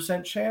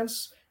 9%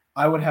 chance.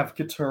 I would have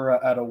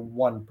Katurah at a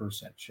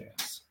 1%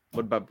 chance.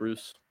 What about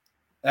Bruce?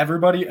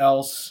 Everybody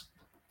else.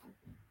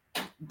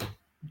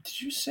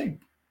 Did you say?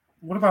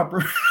 What about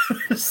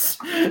Bruce?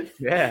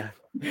 Yeah.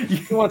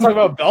 You want to talk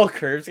about bell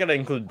curves? Got to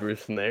include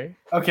Bruce in there.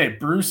 Okay,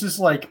 Bruce is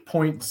like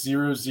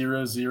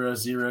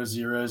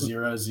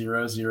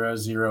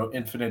 0.000000000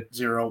 infinite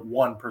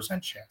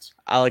 1% chance.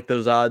 I like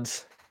those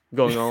odds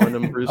going all in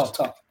them, Bruce.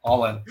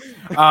 All in.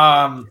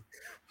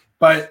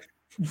 But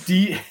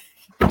D,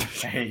 I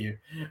hate you.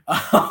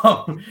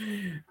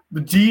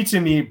 D to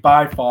me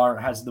by far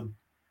has the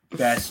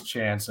best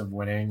chance of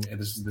winning, and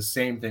this is the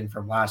same thing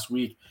from last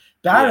week.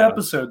 That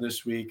episode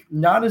this week,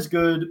 not as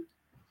good.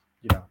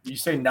 You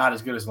say not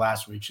as good as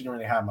last week. She didn't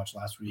really have much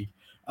last week.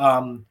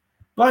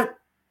 But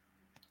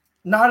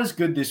not as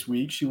good this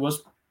week. She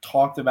was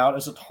talked about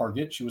as a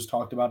target. She was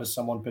talked about as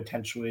someone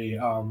potentially,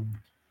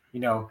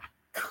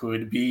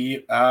 could be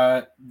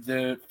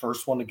the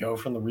first one to go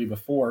from the Reba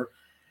 4.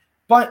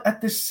 But at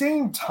the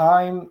same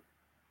time,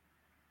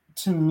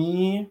 to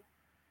me,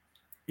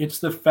 it's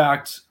the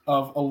fact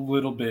of a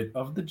little bit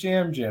of the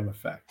Jam Jam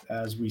effect,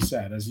 as you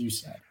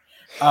said.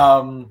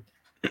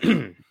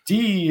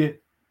 D,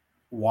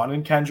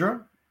 wanted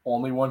Kendra,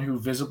 only one who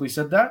visibly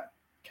said that.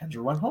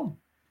 Kendra went home.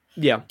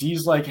 Yeah.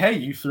 D's like, hey,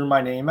 you threw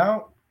my name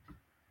out.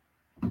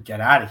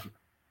 Get out of here.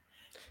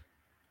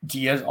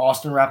 D has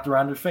Austin wrapped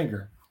around her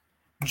finger.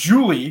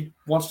 Julie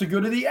wants to go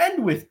to the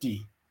end with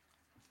D.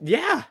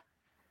 Yeah.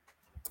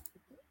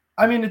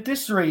 I mean, at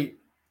this rate,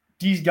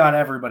 D's got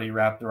everybody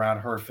wrapped around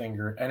her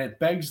finger, and it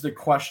begs the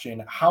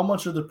question: how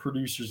much are the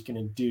producers going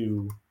to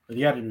do, or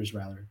the editors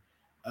rather?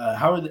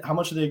 How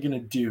much are they going to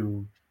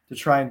do to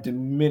try and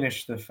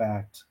diminish the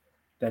fact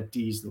that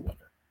D's the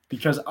winner?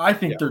 Because I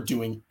think they're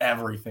doing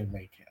everything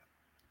they can,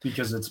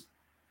 because it's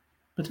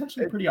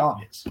potentially pretty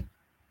obvious.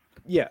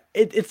 Yeah,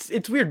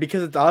 it's weird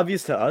because it's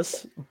obvious to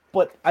us,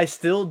 but I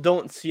still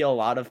don't see a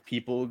lot of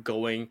people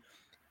going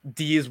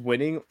D is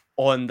winning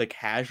on the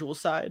casual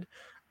side,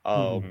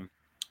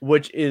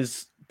 which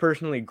is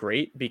personally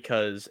great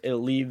because it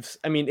leaves.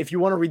 I mean, if you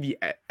want to read the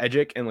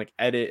edgic and like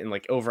edit and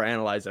like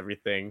overanalyze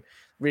everything,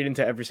 read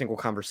into every single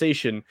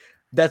conversation,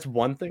 that's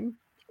one thing,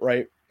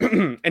 right?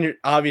 And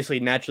obviously,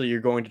 naturally,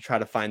 you're going to try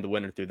to find the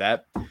winner through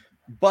that.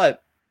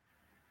 But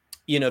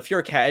if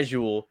you're a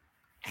casual,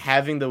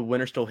 having the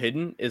winner still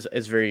hidden is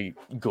very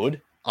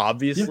good.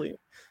 Obviously,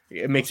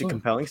 it makes it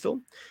compelling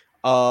still.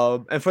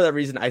 And for that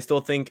reason, I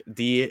still think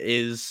D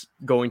is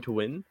going to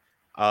win.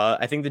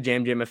 I think the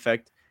Jam Jam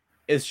effect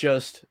is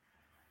just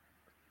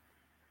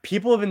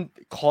people have been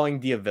calling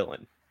D a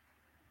villain.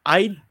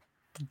 I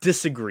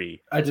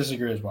disagree. I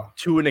disagree as well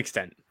to an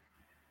extent.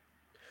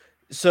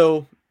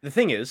 So the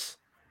thing is,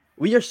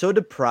 we are so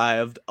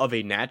deprived of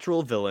a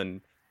natural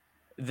villain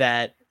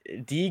that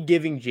D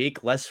giving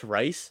Jake less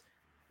rice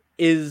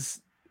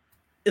is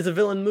a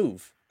villain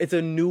move. It's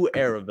a new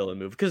era villain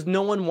move because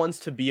no one wants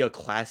to be a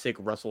classic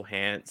Russell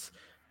Hantz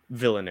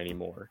villain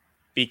anymore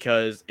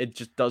because it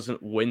just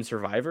doesn't win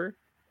Survivor.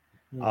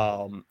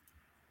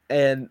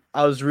 And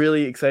I was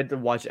really excited to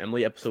watch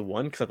Emily episode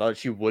 1 because I thought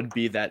she would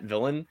be that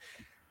villain,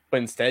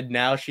 but instead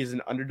now she's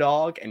an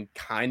underdog and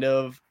kind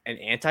of an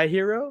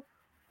anti-hero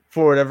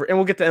for whatever. And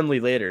we'll get to Emily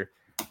later,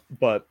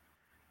 but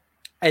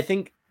I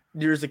think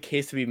there's a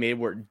case to be made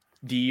where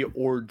D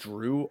or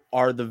Drew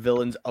are the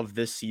villains of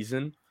this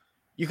season.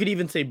 You could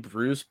even say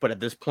Bruce, but at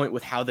this point,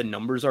 with how the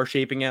numbers are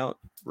shaping out,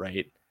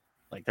 right?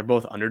 Like they're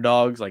both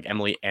underdogs, like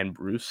Emily and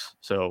Bruce.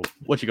 So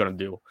what you gonna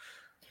do?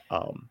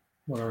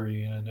 What are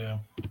you gonna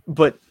do?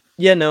 But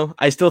yeah, no,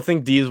 I still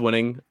think D is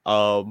winning.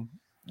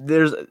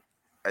 There's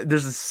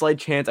a slight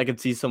chance I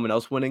could see someone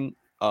else winning.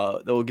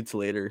 That we'll get to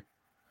later.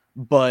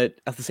 But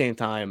at the same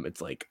time,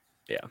 it's like,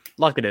 yeah,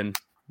 lock it in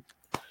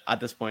at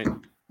this point.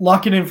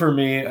 Lock it in for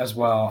me as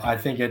well. I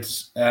think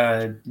it's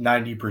a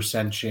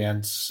 90%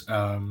 chance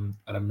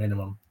at a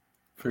minimum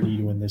for D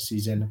to win this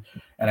season.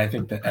 And I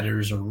think the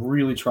editors are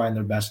really trying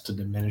their best to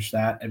diminish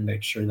that and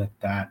make sure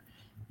that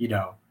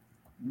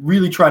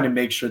really trying to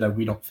make sure that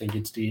we don't think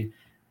it's D.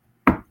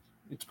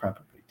 It's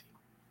probably D.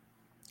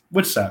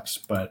 Which sucks,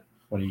 but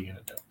what are you going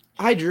to do?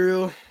 Hi,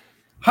 Drew.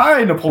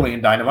 Hi,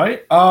 Napoleon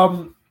Dynamite.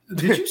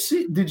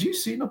 Did you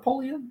see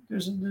Napoleon?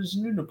 There's a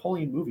new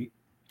Napoleon movie.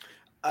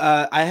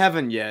 I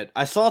haven't yet.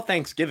 I saw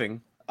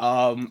Thanksgiving.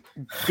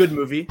 Good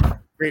movie.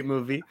 Great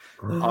movie.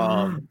 Jack's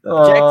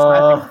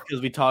laughing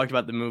because we talked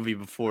about the movie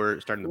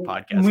before starting the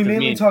podcast. We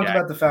mainly talked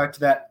about the fact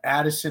that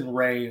Addison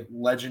Rae,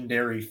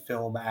 legendary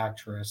film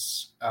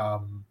actress,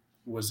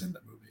 was in the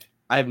movie.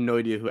 I have no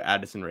idea who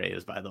Addison Rae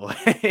is, by the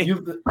way.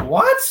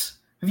 What?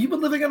 Have you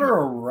been living under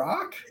a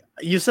rock?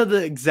 You said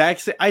the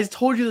exact same. I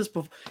told you this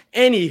before.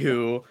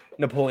 Anywho,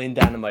 Napoleon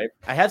Dynamite.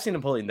 I have seen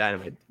Napoleon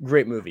Dynamite.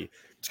 Great movie.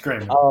 It's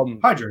great.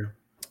 Hi, Drew.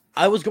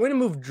 I was going to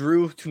move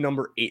Drew to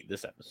number 8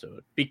 this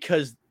episode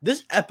because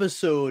this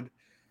episode,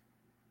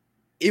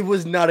 it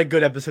was not a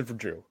good episode for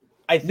Drew.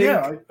 I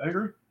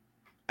agree.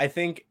 I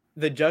think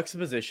the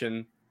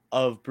juxtaposition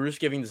of Bruce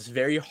giving this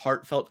very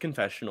heartfelt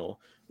confessional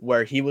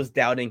where he was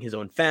doubting his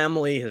own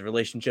family, his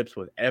relationships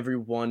with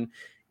everyone,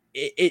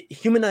 it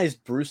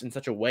humanized Bruce in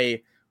such a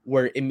way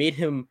where it made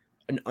him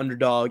an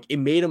underdog. It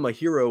made him a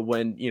hero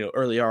when,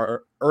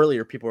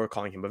 earlier people were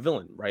calling him a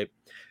villain, right?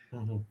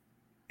 Mm-hmm.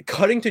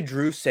 Cutting to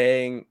Drew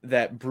saying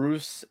that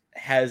Bruce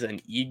has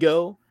an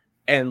ego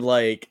and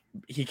like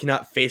he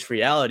cannot face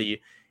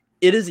reality,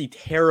 it is a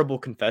terrible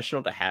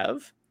confessional to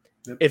have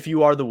if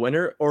you are the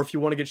winner or if you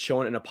want to get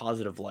shown in a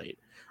positive light.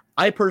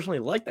 I personally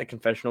like that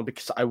confessional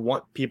because I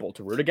want people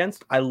to root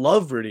against. I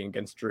love rooting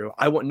against Drew.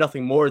 I want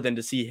nothing more than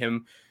to see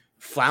him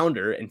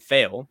flounder and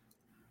fail.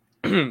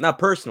 Not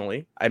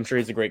personally. I'm sure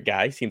he's a great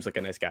guy. Seems like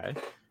a nice guy.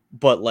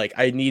 But like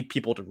I need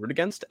people to root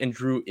against, and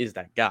Drew is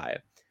that guy.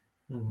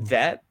 Mm-hmm.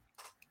 That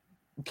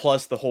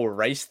plus the whole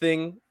Rice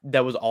thing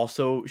that was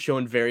also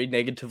shown very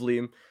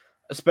negatively,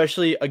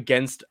 especially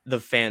against the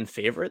fan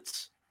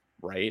favorites,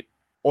 right?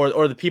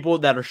 or the people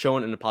that are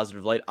shown in a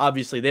positive light.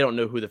 Obviously, they don't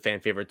know who the fan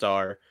favorites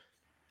are,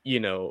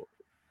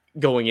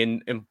 going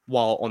in and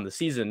while on the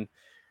season.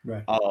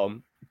 Right.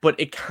 But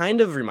it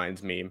kind of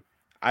reminds me.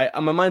 My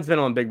mind's been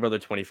on Big Brother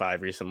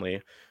 25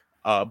 recently.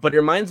 But it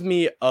reminds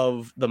me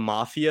of the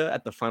Mafia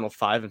at the Final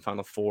Five and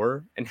Final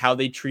Four and how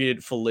they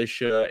treated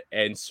Felicia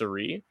and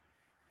Suri,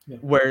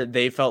 where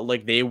they felt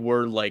like they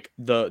were like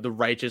the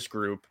righteous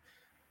group,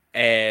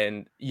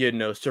 and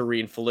Suri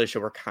and Felicia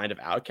were kind of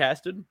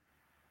outcasted.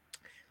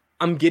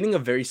 I'm getting a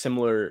very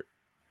similar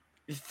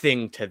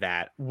thing to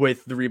that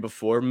with the Reba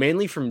 4,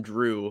 mainly from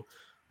Drew,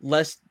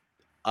 less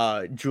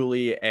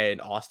Julie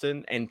and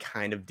Austin, and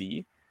kind of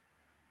D.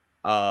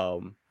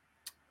 So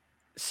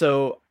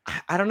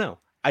I don't know.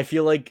 I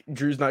feel like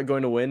Drew's not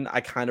going to win. I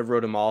kind of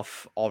wrote him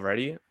off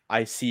already.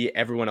 I see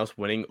everyone else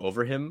winning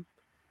over him,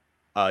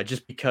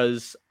 just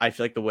because I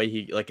feel like the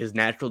way his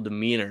natural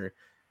demeanor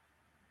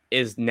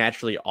is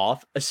naturally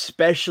off,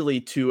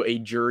 especially to a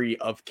jury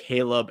of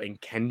Caleb and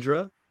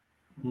Kendra.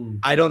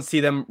 I don't see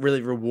them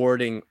really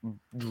rewarding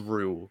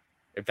Drew,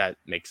 if that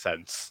makes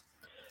sense.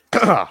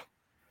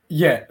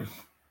 Yeah.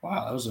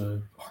 Wow, that was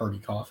a hearty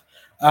cough.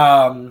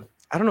 I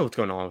don't know what's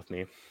going on with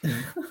me.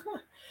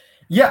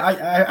 Yeah,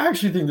 I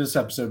actually think this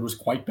episode was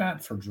quite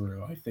bad for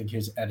Drew. I think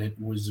his edit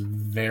was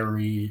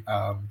very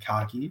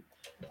cocky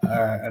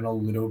and a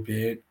little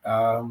bit,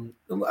 I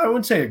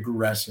wouldn't say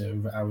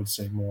aggressive. I would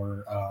say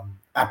more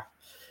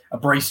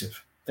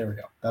abrasive. There we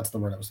go. That's the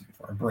word I was looking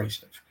for.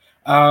 Abrasive.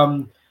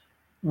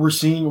 We're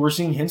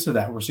seeing hints of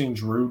that. We're seeing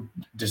Drew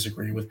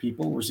disagree with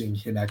people. We're seeing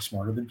him act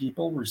smarter than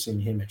people. We're seeing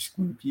him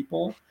exclude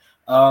people.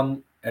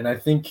 And I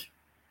think,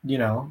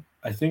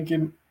 I think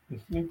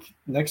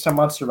next time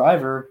on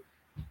Survivor,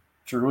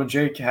 Drew and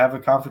Jake have a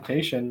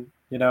confrontation.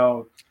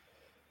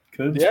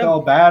 Could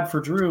spell bad for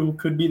Drew.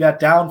 Could be that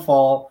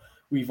downfall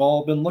we've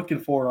all been looking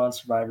for on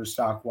Survivor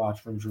StockWatch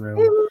from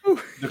Drew.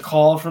 The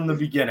call from the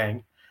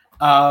beginning.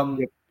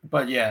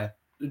 But yeah,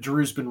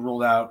 Drew's been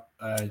ruled out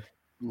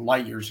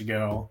light years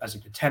ago as a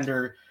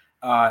contender.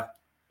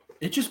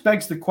 It just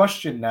begs the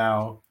question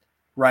now,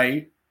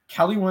 right?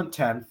 Kelly went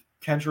 10th.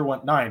 Kendra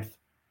went 9th.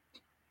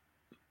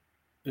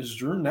 Is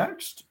Drew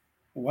next?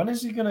 When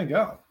is he going to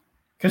go?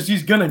 Because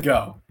he's going to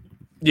go.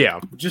 Yeah.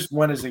 Just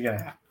when is it going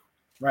to happen?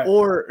 Right.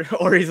 Or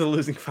he's a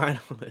losing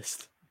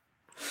finalist.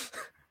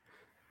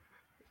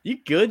 You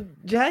good,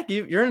 Jack?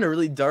 You're in a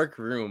really dark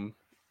room.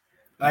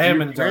 I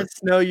am in dark.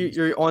 Parents know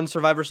you're on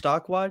Survivor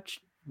StockWatch?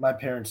 My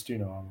parents do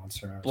know I'm on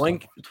Survivor.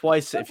 Blink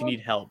twice if you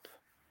need help.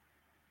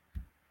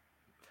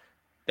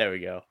 There we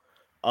go.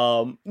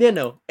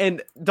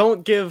 And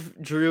don't give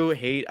Drew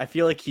hate. I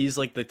feel like he's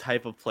like the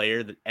type of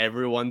player that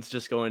everyone's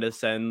just going to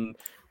send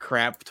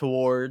crap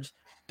towards.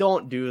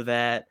 Don't do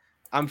that.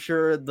 I'm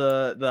sure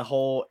the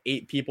whole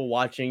 8 people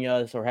watching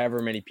us, or however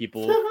many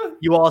people,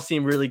 you all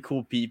seem really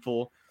cool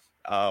people.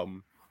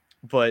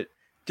 But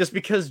just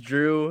because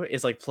Drew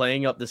is like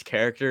playing up this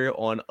character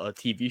on a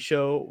TV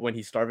show when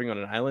he's starving on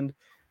an island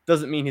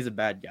doesn't mean he's a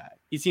bad guy.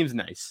 He seems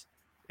nice.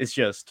 It's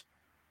just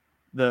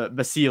the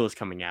Basile is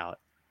coming out.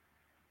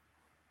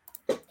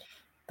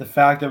 The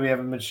fact that we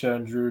haven't been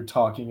shown Drew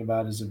talking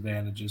about his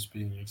advantages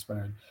being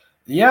expired.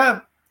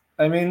 Yeah,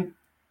 I mean,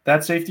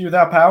 that safety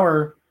without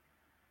power,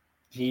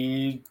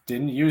 he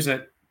didn't use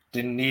it,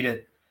 didn't need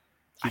it.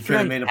 He could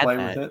have made a play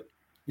with it.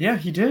 Yeah,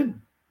 he did.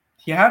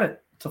 He had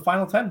it. It's a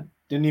final 10.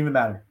 Didn't even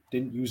matter.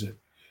 Didn't use it.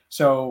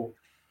 So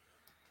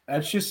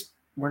that's just,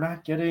 we're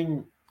not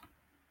getting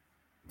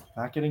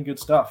good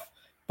stuff.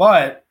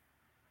 But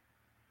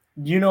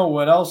you know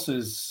what else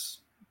is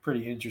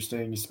pretty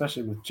interesting,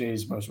 especially with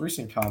Jay's most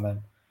recent comment,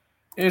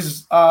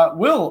 is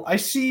Will, I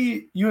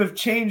see you have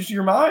changed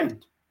your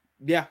mind.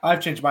 Yeah. I've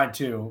changed mine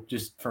too,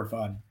 just for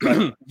fun.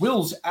 But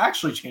Will's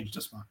actually changed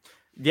his mind.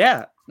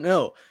 Yeah,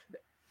 no.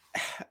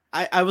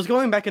 I was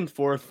going back and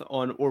forth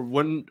on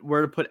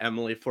where to put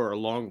Emily for a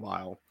long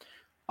while.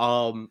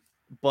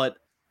 But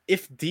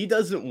if D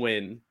doesn't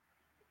win,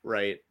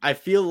 right, I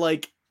feel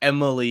like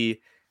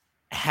Emily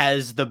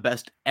has the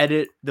best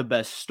edit, the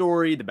best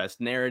story, the best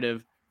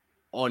narrative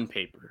on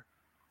paper.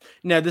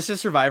 Now, this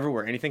is Survivor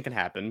where anything can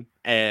happen.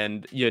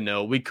 And,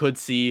 we could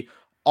see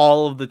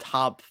all of the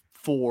top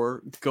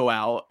 4 go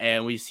out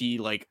and we see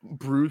like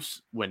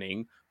Bruce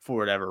winning for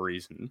whatever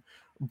reason.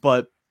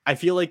 But I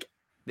feel like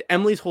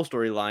Emily's whole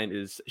storyline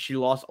is she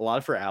lost a lot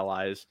of her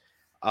allies.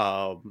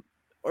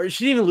 Or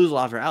she didn't even lose a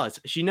lot of her allies.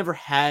 She never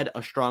had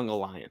a strong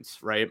alliance,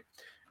 right?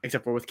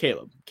 Except for with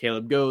Caleb.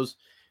 Caleb goes,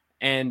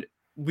 and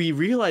we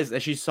realized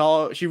that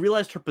she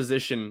realized her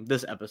position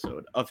this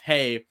episode of,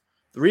 hey,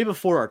 the Reba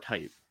 4 are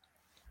tight.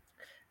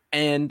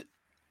 And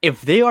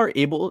if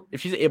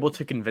she's able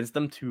to convince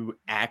them to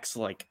act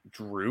like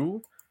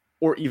Drew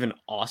or even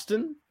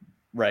Austin,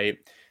 right?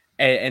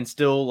 And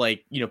still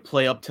like,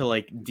 play up to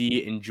like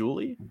D and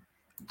Julie,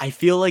 I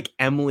feel like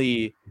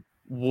Emily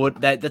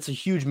that's a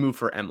huge move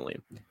for Emily.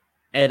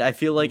 And I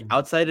feel like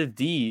outside of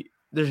D,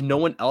 there's no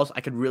one else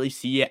I could really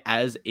see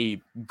as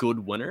a good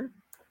winner.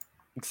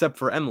 except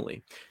for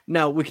Emily.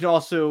 Now, we can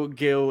also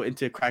go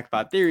into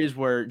crackpot theories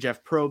where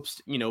Jeff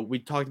Probst, we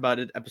talked about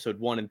it episode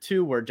 1 and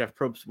 2, where Jeff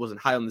Probst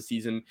wasn't high on the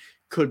season.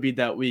 Could be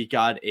that we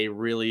got a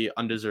really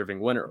undeserving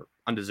winner.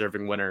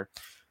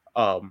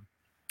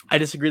 I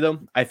disagree though.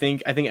 I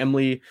think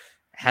Emily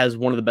has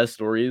one of the best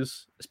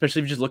stories,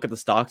 especially if you just look at the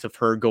stocks of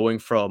her going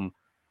from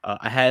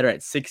I had her at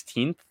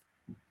 16th,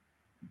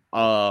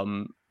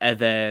 and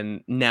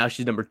then now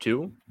she's number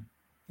 2.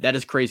 That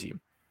is crazy.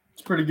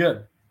 It's pretty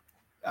good.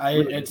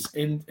 Really? It's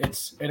an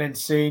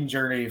insane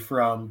journey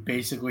from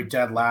basically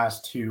dead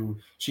last to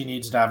she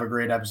needs to have a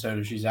great episode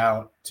if she's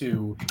out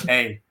to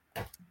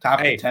top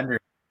contender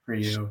for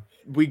you.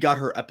 We got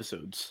her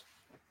episodes.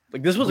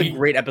 Like this was a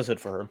great episode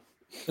for her.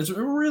 It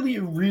really,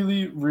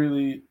 really,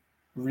 really,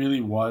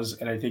 really was,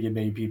 and I think it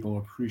made people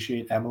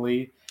appreciate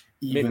Emily,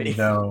 even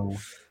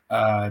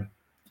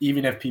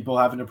if people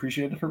haven't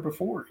appreciated her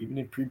before, even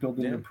if people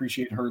didn't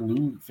appreciate her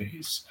Lulu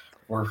face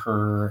or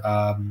her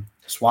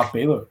Swap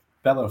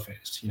Bello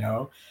face,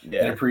 and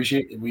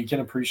we can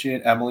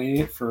appreciate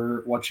Emily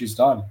for what she's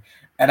done,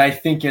 and I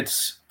think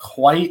it's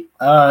quite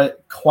a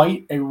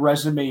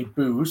resume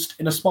boost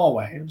in a small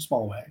way,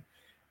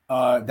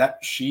 that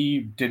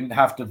she didn't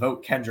have to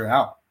vote Kendra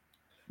out.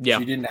 Yeah.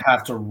 She didn't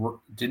have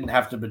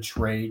to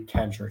betray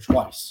Kendra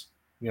twice.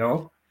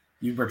 You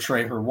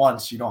betray her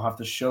once, you don't have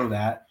to show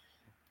that.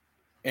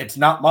 It's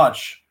not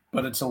much,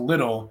 but it's a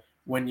little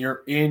when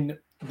you're in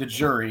the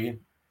jury,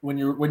 when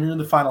you're in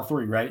the final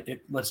 3, right?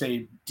 Let's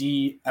say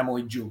D,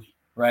 Emily, Julie,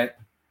 right?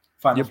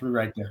 Final 3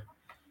 right there.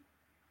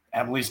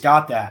 Emily's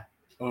got that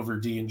over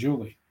D and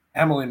Julie.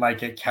 Emily might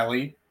get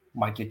Kelly,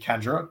 might get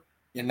Kendra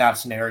in that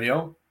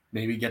scenario.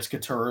 Maybe gets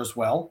Couture as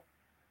well.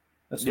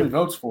 That's 3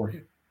 votes for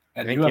you.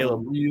 And you have a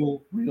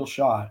real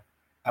shot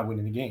at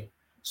winning the game.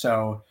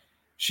 So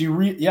Jay's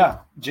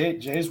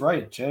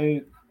right.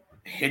 Jay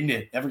hitting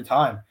it every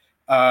time.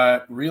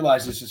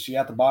 Realizes that she's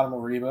at the bottom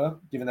of Reba,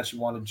 given that she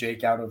wanted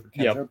Jake out over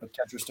Kendra, but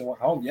Kendra still went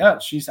home. Yeah,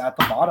 she's at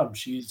the bottom.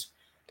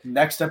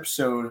 Next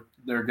episode,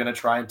 they're gonna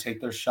try and take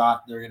their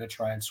shot. They're gonna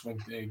try and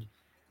swing big.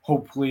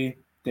 Hopefully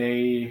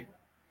they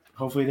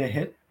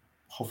hit.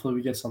 Hopefully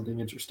we get something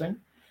interesting.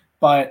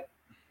 But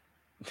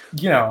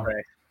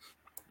right.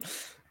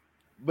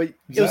 But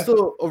exactly. It was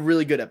still a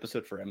really good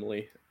episode for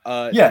Emily.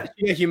 She got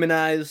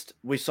humanized.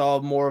 We saw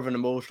more of an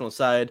emotional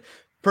side.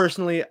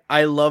 Personally,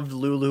 I loved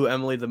Lulu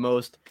Emily the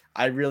most.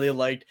 I really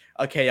liked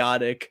a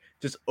chaotic,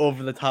 just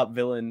over-the-top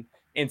villain.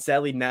 And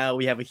sadly, now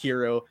we have a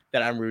hero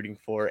that I'm rooting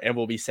for, and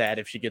will be sad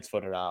if she gets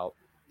voted out.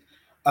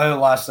 The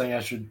last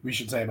thing we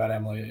should say about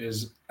Emily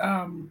is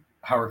how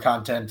her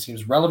content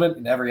seems relevant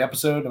in every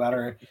episode, no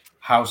matter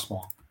how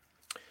small.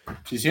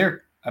 She's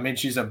here. I mean,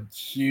 she's a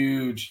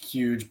huge,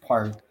 huge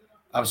part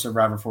of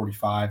Survivor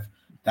 45.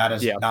 That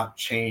has not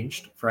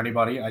changed for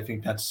anybody. I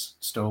think that's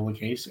still the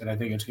case, and I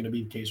think it's going to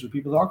be the case with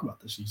people talking about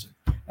this season.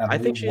 I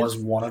think she was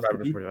one of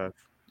Survivor 45.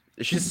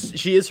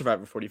 She is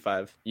Survivor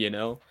 45.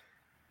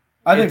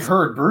 I think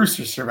her and Bruce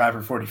are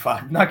Survivor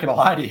 45. I'm not going to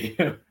lie to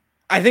you.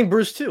 I think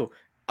Bruce too.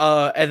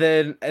 And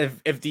then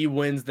if D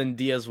wins, then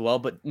D as well,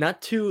 but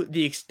not to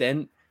the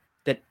extent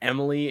that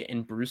Emily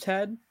and Bruce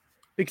had,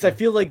 because I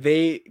feel like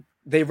they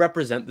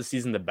represent the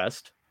season the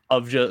best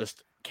of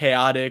just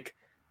chaotic,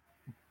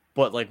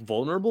 but like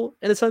vulnerable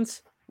in a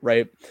sense,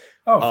 right?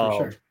 Oh, for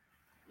sure.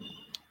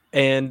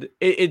 And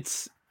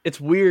it's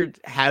weird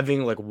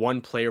having like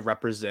one player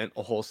represent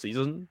a whole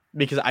season,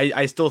 because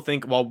I still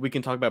think, while we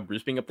can talk about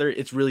Bruce being up there,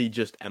 it's really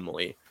just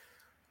Emily.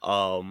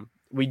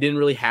 We didn't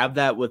really have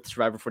that with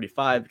Survivor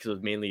 45 because it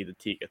was mainly the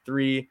Tika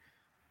 3.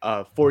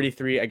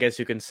 43, I guess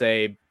you can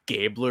say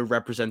Gabler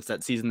represents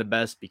that season the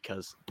best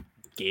because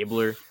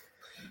Gabler.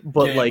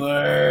 But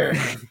Gabler.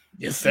 Like,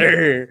 yes,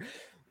 sir.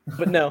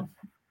 But no,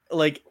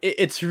 like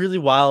it's really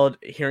wild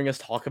hearing us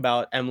talk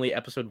about Emily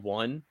episode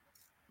 1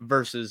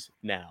 versus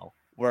now,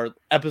 where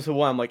episode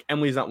 1, I'm like,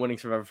 Emily's not winning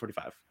Survivor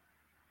 45.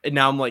 And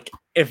now I'm like,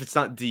 if it's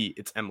not D,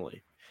 it's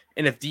Emily.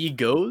 And if D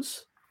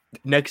goes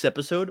next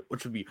episode,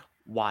 which would be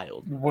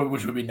wild,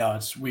 which would be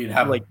nuts, we'd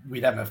have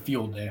a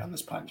field day on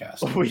this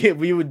podcast.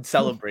 We would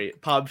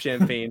celebrate, pop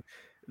champagne.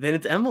 Then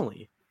it's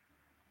Emily.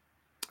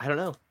 I don't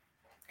know.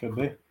 Could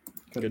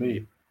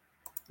be.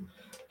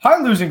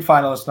 Hi, losing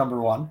finalist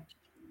number 1.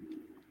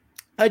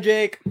 Hi,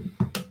 Jake.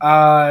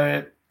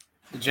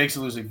 Jake's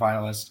a losing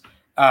finalist.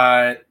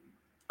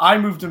 I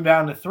moved him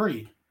down to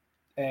 3,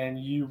 and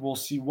you will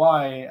see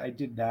why I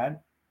did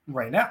that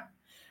right now.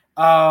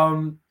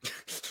 All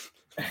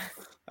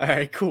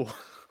right, cool.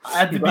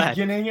 At the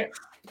beginning,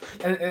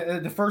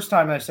 the first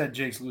time I said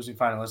Jake's losing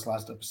finalist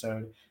last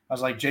episode, I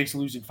was like, Jake's a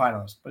losing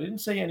finalist, but I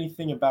didn't say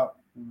anything about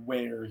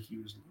where he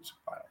was a losing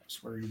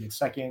finalist, where you get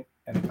second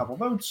and a couple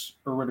votes,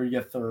 or whether you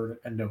get third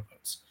and no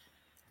votes.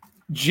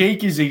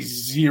 Jake is a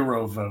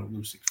 0 vote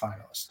losing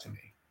finalist to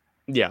me.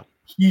 Yeah.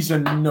 He's a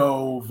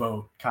no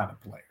vote kind of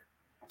player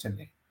to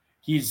me.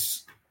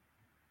 He's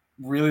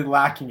really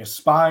lacking a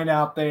spine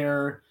out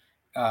there,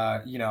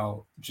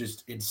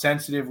 just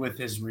insensitive with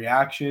his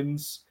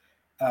reactions,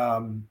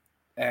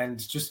 and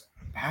just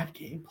bad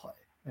gameplay,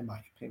 in my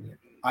opinion.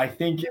 I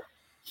think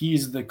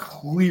he's the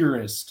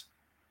clearest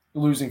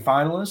losing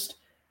finalist.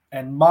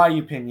 And my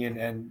opinion,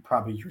 and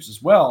probably yours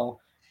as well,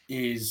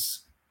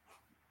 is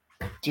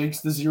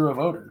Jake's the zero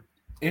voter.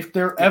 If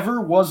there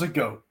ever was a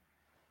GOAT,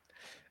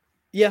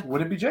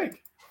 would it be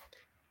Jake?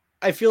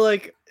 I feel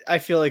like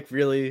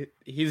really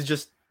he's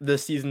just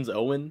this season's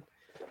Owen.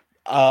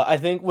 I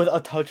think with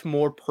a touch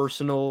more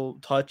personal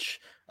touch,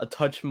 a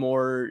touch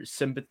more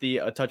sympathy,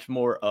 a touch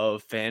more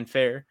of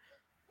fanfare,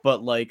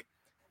 but like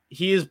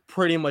he is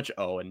pretty much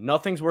Owen.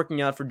 Nothing's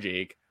working out for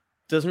Jake.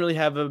 Doesn't really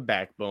have a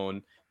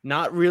backbone.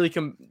 Not really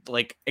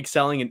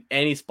excelling in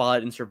any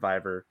spot in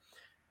Survivor.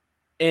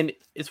 And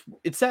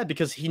it's sad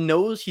because he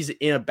knows he's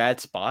in a bad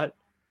spot.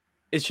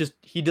 It's just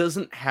he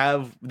doesn't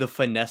have the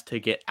finesse to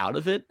get out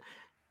of it.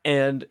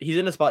 And he's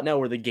in a spot now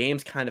where the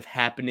game's kind of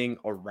happening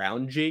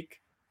around Jake.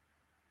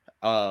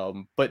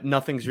 But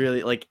nothing's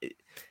really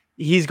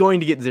he's going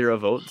to get 0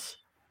 votes.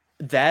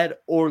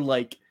 That or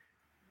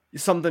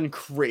something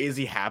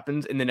crazy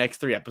happens in the next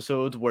 3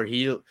 episodes where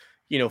he,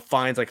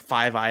 finds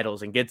 5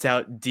 idols and gets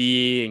out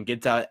D and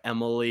gets out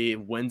Emily,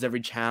 wins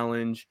every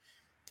challenge,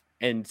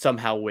 and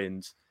somehow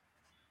wins.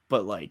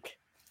 But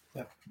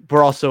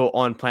we're also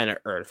on planet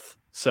Earth,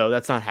 so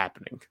that's not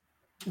happening.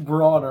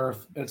 We're on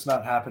Earth. It's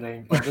not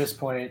happening. At this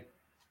point,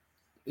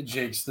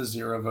 Jake's the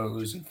 0 vote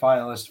losing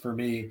finalist for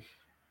me.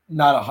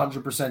 Not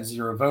 100%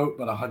 0 vote,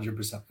 but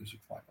 100% losing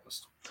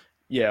finalist.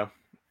 Yeah.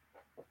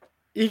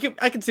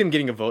 I could see him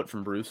getting a vote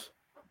from Bruce.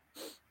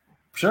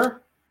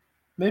 Sure.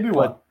 Maybe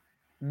one.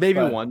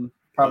 One.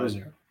 Probably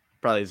 0.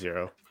 Probably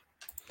 0.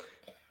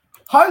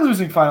 High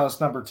losing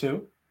finalist number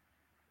 2.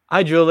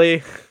 Hi,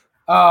 Julie.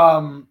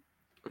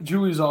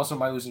 Julie's also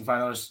my losing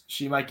finalist.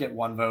 She might get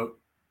 1 vote.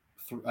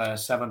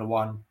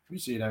 7-1. We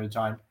see it every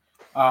time.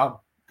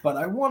 But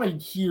I want to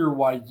hear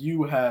why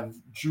you have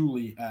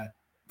Julie at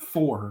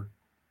 4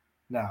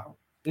 now.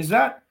 Is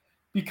that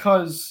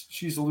because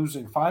she's a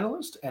losing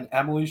finalist and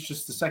Emily's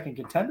just the second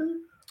contender?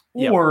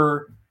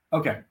 Or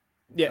okay.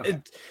 Yeah,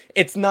 okay.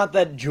 It's not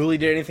that Julie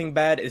did anything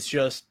bad. It's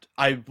just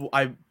I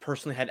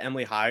personally had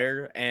Emily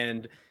higher,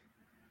 and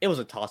it was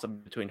a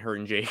toss-up between her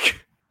and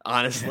Jake,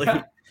 honestly.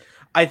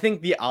 I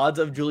think the odds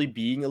of Julie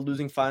being a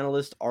losing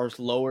finalist are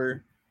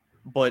lower,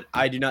 but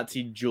I do not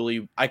see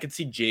Julie. I could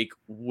see Jake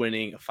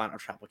winning a final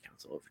tribal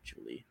council over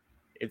Julie,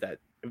 if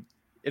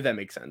that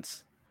makes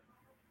sense.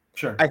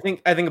 Sure. I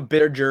think a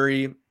bitter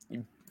jury,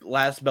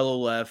 last bellow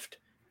left.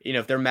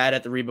 If they're mad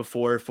at the Reba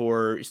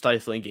for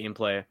stifling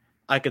gameplay,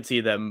 I could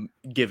see them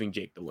giving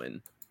Jake the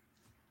win.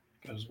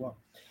 Good as well.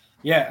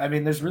 Yeah, I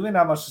mean, there's really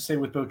not much to say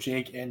with both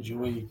Jake and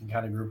Julie. You can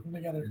kind of group them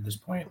together at this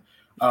point.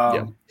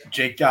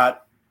 Jake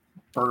got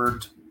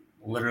burned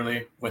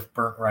literally with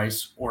burnt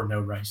rice or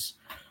no rice.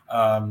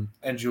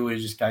 And Julie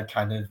just got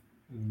kind of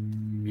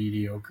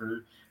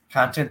mediocre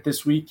content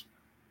this week.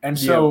 And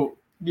so,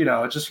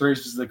 it just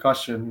raises the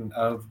question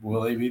of,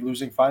 will they be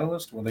losing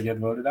finalist? Will they get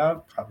voted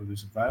out? Probably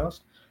losing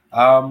finalist.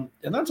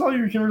 And that's all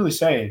you can really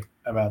say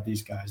about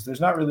these guys.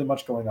 There's not really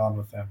much going on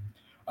with them.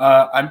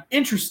 I'm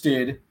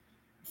interested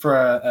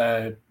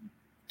for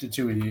the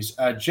 2 of these.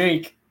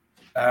 Jake,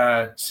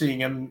 seeing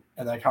him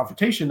in that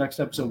confrontation next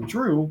episode with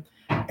Drew,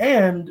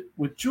 and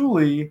with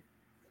Julie,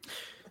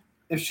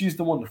 if she's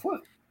the one to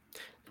flip.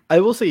 I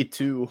will say,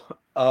 too,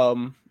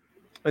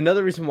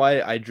 another reason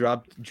why I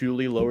dropped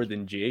Julie lower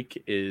than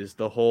Jake is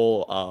the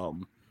whole,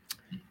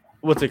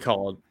 what's it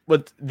called?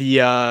 What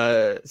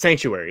the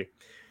Sanctuary,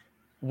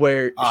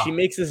 where she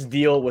makes this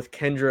deal with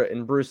Kendra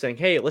and Bruce saying,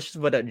 hey, let's just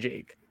vote out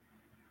Jake.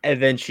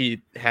 And then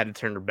she had to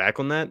turn her back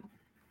on that.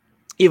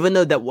 Even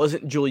though that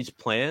wasn't Julie's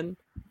plan,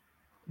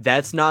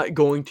 that's not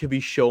going to be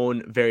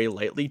shown very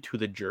lightly to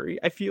the jury,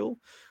 I feel.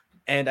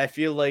 And I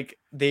feel like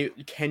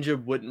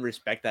Kendra wouldn't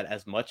respect that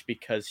as much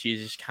because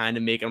she's just kind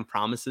of making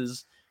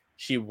promises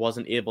she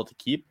wasn't able to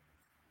keep.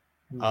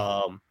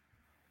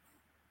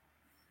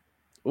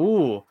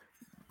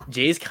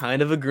 Jay's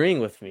kind of agreeing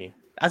with me.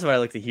 That's what I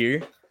like to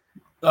hear.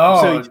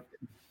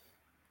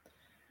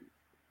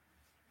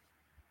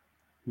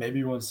 Maybe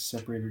he wants to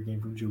separate her game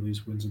from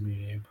Julie's, wins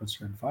immunity, and puts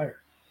her in fire.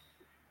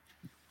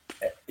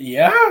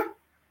 Yeah,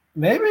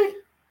 maybe.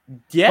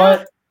 Yeah.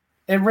 But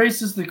it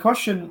raises the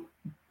question,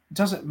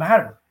 doesn't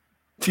matter.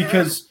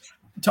 Because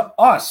to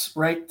us,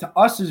 right, to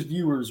us as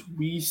viewers,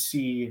 we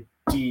see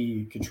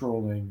D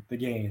controlling the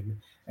game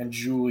and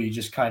Julie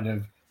just kind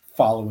of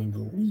following the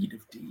lead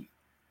of D.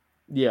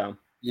 Yeah.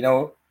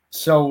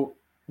 So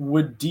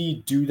would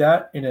D do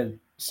that in a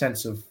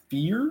sense of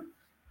fear?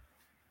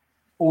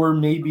 Or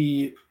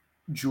maybe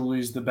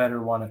Julie's the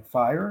better one at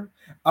fire?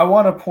 I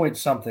want to point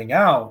something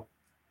out.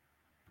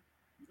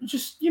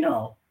 Just,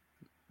 a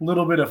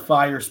little bit of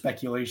fire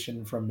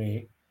speculation from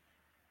me.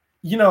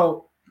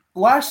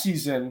 Last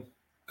season,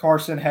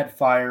 Carson had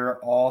fire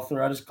all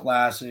throughout his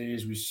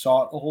classes. We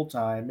saw it the whole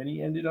time, and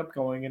he ended up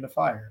going into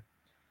fire.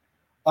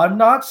 I'm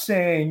not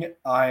saying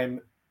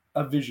I'm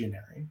a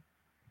visionary.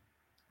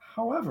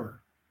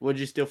 However, what'd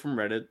you steal from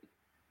Reddit?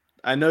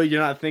 I know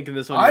you're not thinking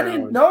this one. I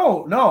didn't.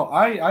 No.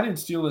 I didn't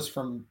steal this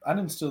from. I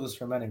didn't steal this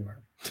from anywhere.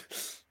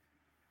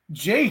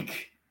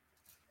 Jake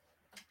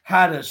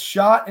had a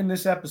shot in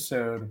this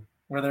episode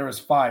where there was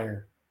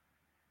fire.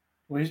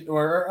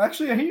 Or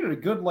actually, he did a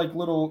good, like,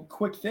 little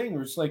quick thing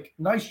where it's like,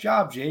 nice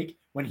job, Jake,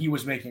 when he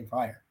was making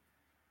fire.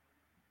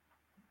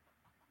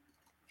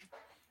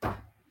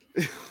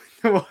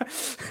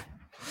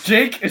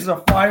 Jake is a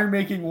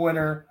fire-making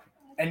winner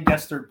and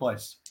gets third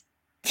place.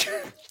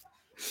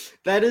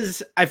 That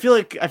is, I feel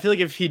like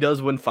if he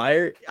does win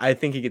fire, I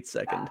think he gets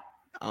second.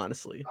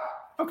 Honestly,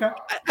 Okay.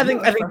 I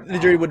think the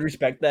jury would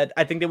respect that.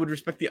 I think they would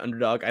respect the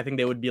underdog. I think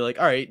they would be like,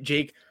 all right,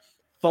 Jake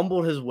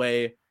fumbled his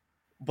way,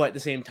 but at the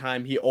same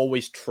time, he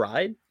always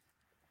tried.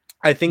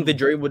 I think the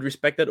jury would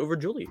respect that over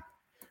Julie,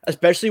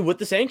 especially with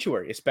the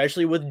sanctuary,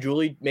 especially with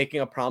Julie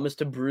making a promise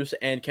to Bruce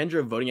and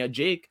Kendra voting out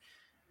Jake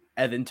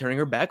and then turning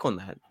her back on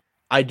that.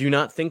 I do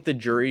not think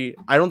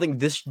I don't think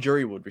this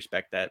jury would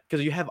respect that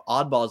because you have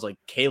oddballs like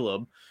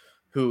Caleb,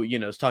 who,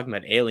 is talking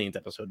about aliens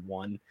episode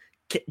 1,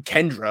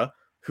 Kendra,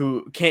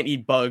 who can't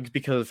eat bugs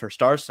because of her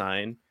star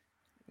sign,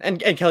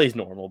 and Kelly's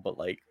normal, but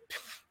like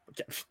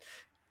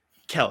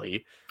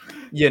Kelly,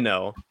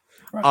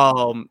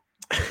 Right.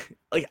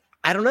 like,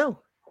 I don't know.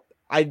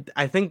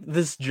 I think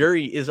this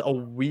jury is a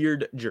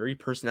weird jury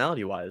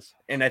personality wise,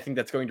 and I think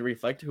that's going to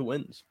reflect who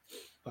wins.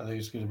 I think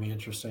it's going to be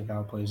interesting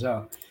how it plays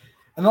out.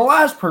 And the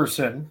last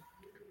person,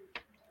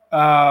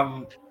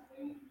 I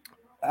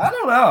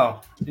don't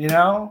know.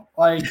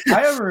 Like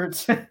I have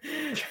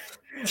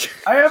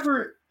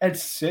her at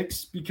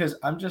 6 because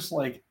I'm just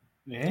like,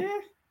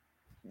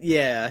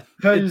 Yeah,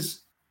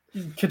 because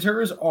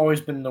Katura's always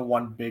been the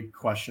one big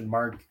question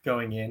mark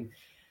going in.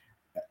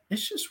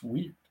 It's just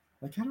weird.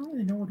 Like I don't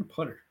really know where to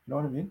put her. You know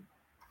what I mean?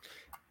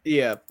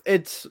 Yeah,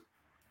 it's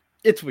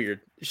weird.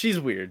 She's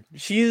weird.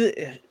 She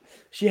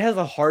has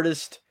the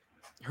hardest.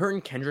 Her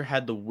and Kendra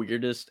had the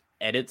weirdest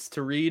edits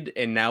to read,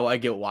 and now I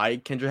get why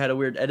Kendra had a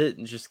weird edit,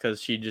 and just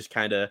because she just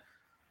kind of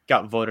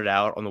got voted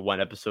out on the one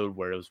episode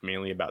where it was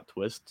mainly about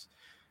twists.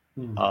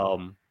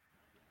 Mm-hmm.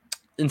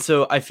 And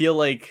so I feel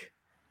like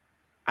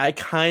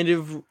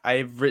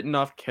I've written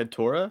off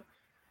Katora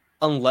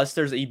unless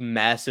there's a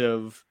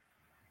massive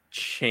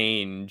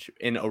change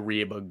in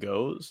Ariba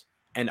goes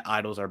and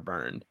idols are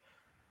burned.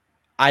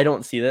 I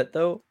don't see that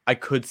though. I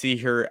could see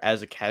her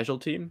as a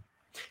casualty.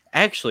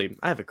 Actually,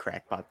 I have a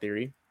crackpot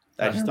theory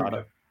that I just thought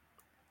of.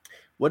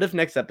 What if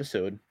next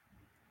episode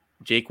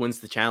Jake wins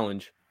the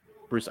challenge,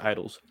 Bruce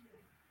idols?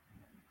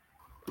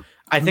 Who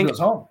goes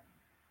home?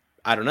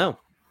 I don't know.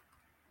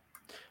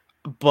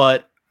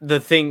 But the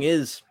thing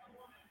is,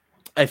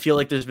 I feel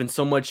like there's been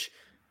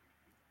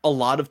a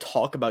lot of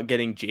talk about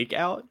getting Jake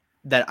out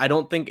that I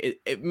don't think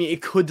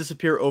it could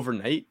disappear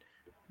overnight,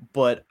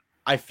 but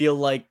I feel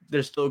like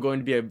there's still going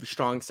to be a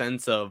strong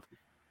sense of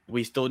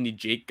we still need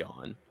Jake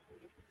gone.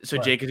 So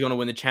right. Jake is going to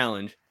win the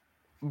challenge.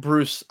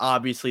 Bruce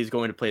obviously is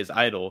going to play his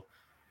idol.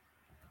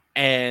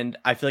 And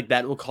I feel like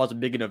that will cause a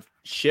big enough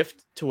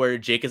shift to where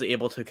Jake is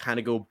able to kind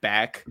of go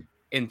back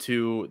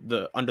into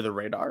the under the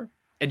radar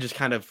and just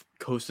kind of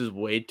coast his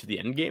way to the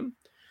end game.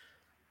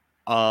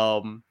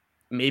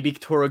 Maybe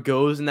Tora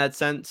goes in that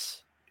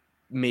sense.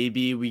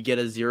 Maybe we get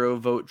a 0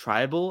 vote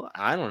tribal.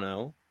 I don't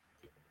know.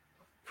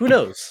 Who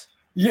knows?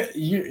 Yeah,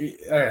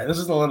 all right. This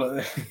is a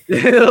little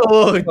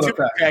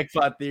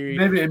crackpot theory.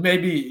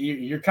 Maybe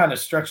you're kind of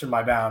stretching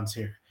my bounds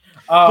here.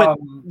 But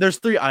there's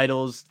 3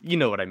 idols. You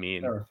know what I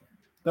mean?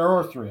 There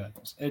are 3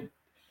 idols. It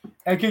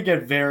could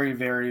get very,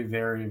 very,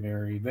 very,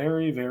 very,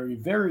 very, very,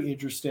 very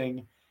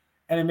interesting,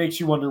 and it makes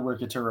you wonder where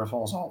Katura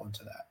falls all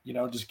into that.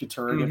 Does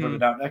Katura get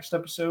voted out next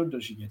episode?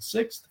 Does she get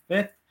 6th,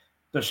 5th?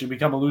 Does she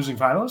become a losing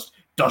finalist?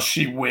 Does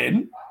she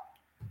win?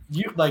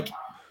 You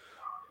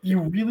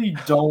really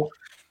don't.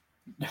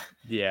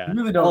 Yeah, you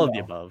really don't all know. of the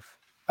above.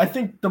 I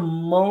think the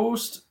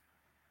most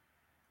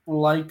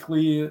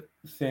likely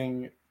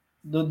thing,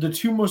 the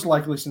 2 most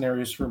likely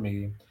scenarios for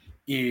me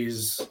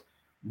is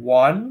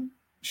 1,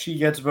 she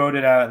gets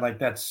voted out in like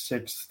that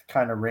 6th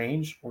kind of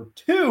range, or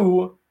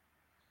 2,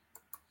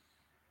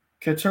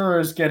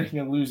 Katura is getting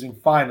a losing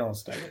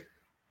finalist,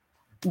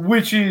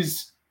 which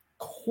is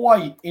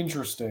quite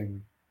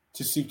interesting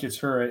to see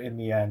Katura in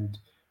the end,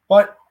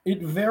 but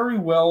it very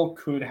well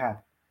could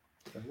happen.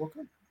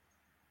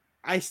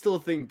 I still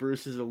think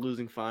Bruce is a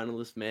losing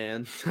finalist,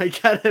 man. I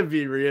gotta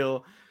be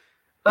real.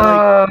 You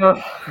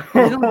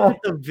don't have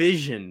the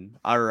vision,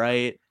 all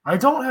right? I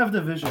don't have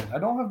the vision. You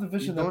don't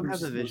have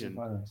the vision.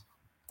 I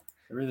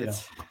really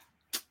don't.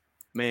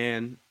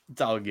 Man, it's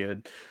all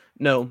good.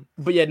 No,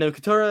 but yeah, no,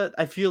 Katora,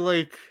 I feel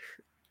like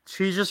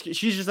she's just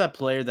that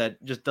player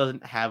that just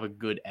doesn't have a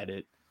good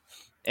edit,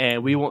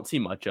 and we won't see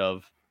much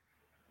of.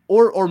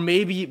 Or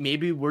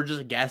maybe we're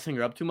just gassing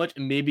her up too much,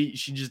 and maybe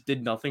she just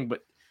did nothing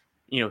but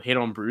hit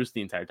on Bruce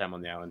the entire time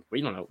on the island.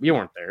 We don't know. We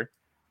weren't there.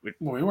 We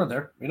weren't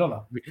there. We don't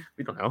know.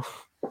 We don't know.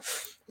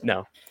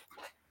 No.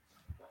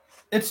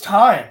 It's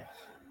time.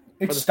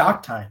 It's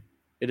stock time.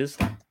 It is.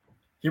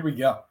 Here we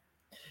go.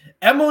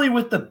 Emily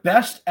with the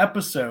best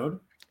episode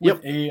with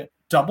a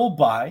double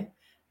bye.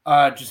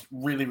 Just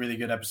really, really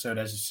good episode,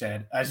 as you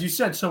said. As you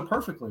said so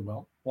perfectly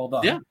well. Well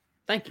done. Yeah.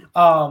 Thank you.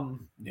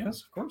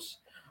 Yes, of course.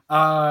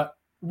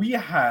 We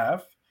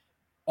have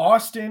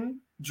Austin,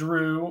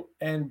 Drew,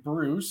 and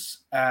Bruce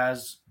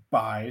as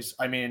buys.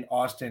 I mean,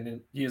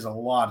 Austin, he has a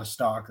lot of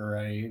stock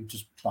already.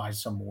 Just buy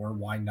some more.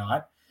 Why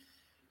not?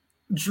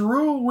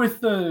 Drew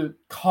with the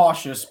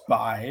cautious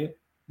buy,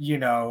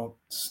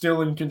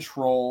 still in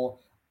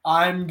control.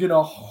 I'm going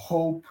to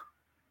hope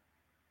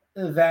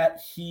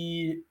that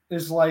he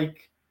is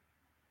like,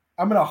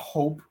 I'm going to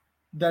hope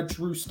that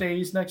Drew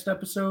stays next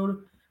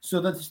episode so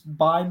that this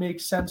buy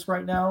makes sense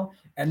right now.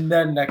 And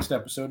then next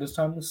episode is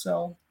time to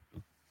sell.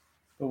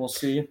 But we'll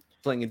see.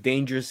 Playing a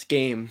dangerous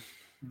game.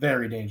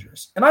 Very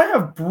dangerous. And I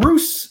have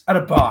Bruce at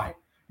a buy.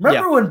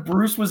 Remember when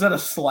Bruce was at a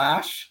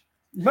slash?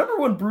 Remember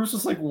when Bruce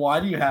was like, why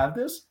do you have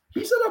this?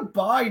 He's at a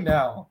buy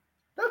now.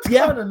 That's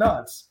kind of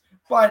nuts.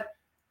 But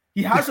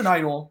he has an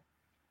idol.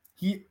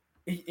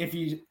 If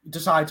he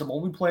decides I'm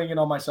only playing it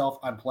on myself,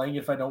 I'm playing it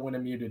if I don't win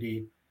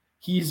immunity,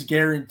 he's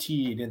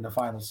guaranteed in the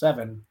final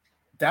 7.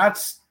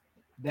 That's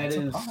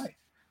a buy.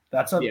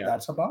 That's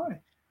a buy.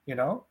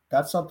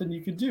 That's something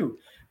you could do.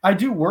 I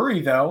do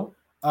worry though.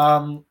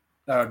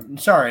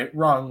 Sorry,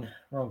 wrong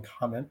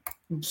comment.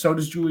 So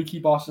does Julie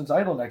keep Austin's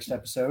idol next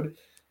episode?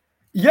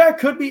 Yeah, it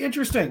could be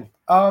interesting.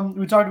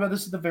 We talked about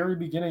this at the very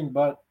beginning,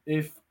 but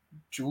if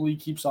Julie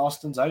keeps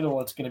Austin's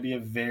idol, it's going to be a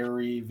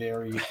very,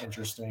 very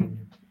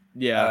interesting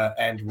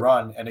end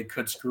run, and it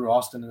could screw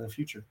Austin in the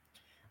future.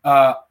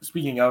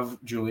 Speaking of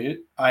Julie,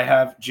 I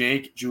have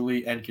Jake,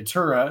 Julie, and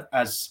Katura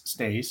as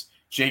stays.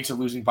 Jake's a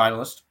losing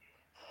finalist.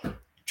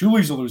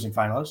 Julie's a losing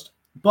finalist,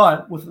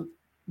 but with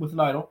an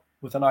idol.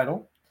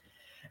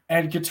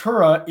 And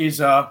Katura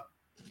is a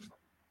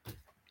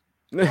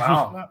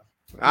wow.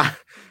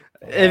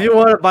 If you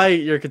want to buy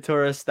your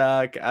Katura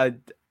stock, I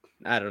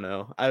don't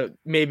know.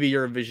 Maybe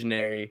you're a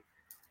visionary,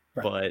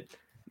 but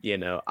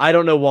I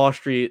don't know Wall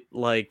Street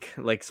like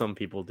some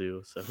people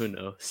do. So who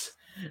knows?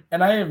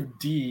 And I have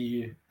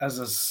D as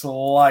a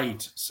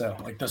slight sell,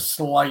 like the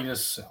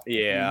slightest sell.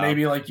 Yeah,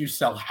 maybe like you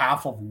sell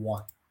half of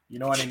one. You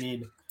know what I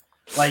mean?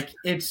 Like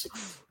it's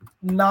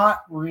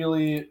not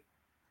really.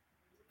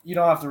 You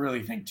don't have to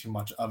really think too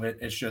much of it.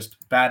 It's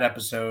just bad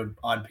episode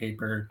on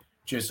paper,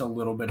 just a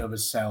little bit of a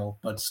sell,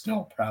 but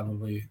still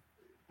probably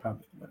the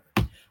winner.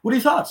 What are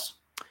your thoughts?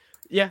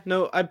 Yeah,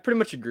 no, I pretty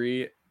much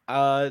agree.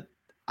 I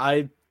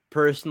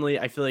personally,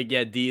 I feel like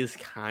D is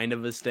kind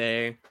of a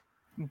stay,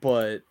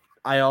 but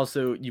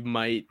you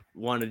might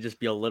want to just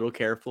be a little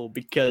careful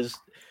because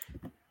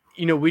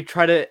we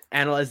try to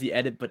analyze the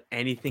edit, but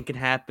anything can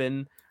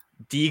happen.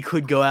 D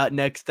could go out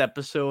next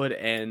episode,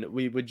 and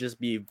we would just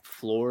be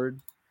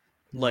floored.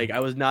 Like, I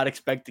was not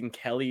expecting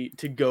Kelly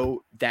to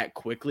go that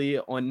quickly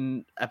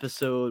on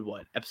episode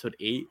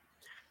 8.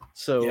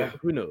 So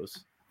who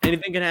knows?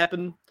 Anything can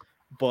happen,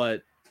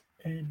 but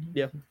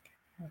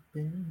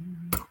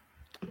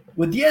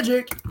with the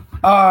Edgic,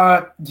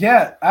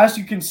 as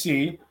you can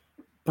see,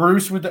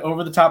 Bruce with the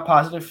over the top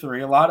positive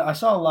 3. I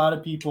saw a lot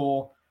of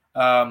people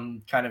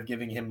kind of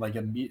giving him like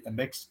a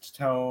mixed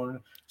tone,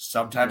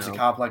 sometimes a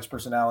complex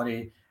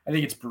personality. I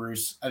think it's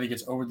Bruce. I think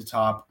it's over the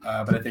top,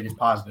 but I think it's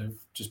positive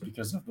just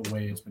because of the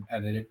way it's been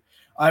edited.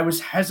 I was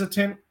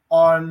hesitant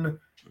on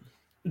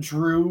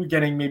Drew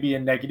getting maybe a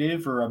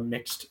negative or a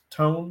mixed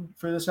tone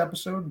for this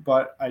episode,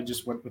 but I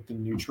just went with the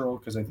neutral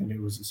because I think it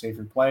was a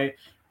safer play.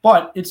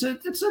 But it's a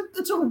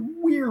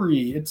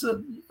weary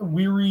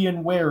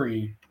and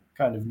wary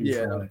kind of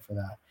neutral on it for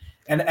that.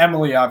 And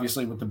Emily,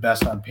 obviously, with the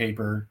best on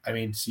paper. I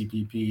mean,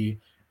 CPP.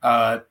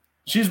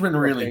 She's been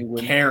really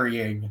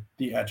carrying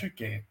the Edgic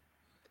game.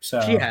 So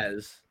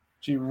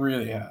She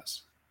really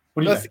has.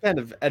 What do you think? That's the kind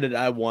of edit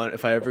I want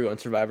if I ever go on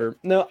Survivor.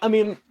 No, I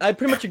mean, I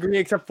pretty much agree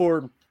except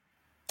for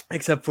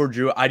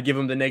Drew. I'd give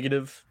him the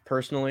negative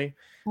personally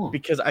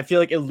because I feel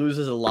like it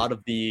loses a lot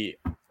of the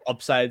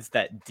upsides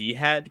that D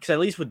had. Because at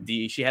least with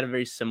D, she had a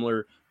very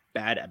similar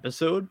bad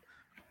episode,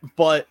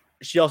 but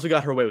she also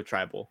got her way with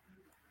Tribal.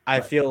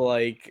 I feel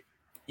like,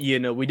 we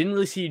didn't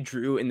really see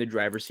Drew in the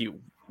driver's seat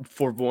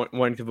for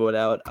wanting to vote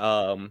out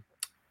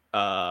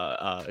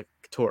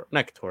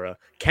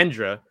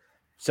Kendra.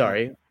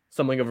 Sorry,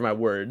 stumbling over my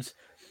words.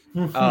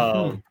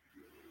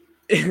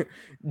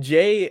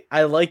 Jay,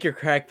 I like your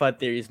crackpot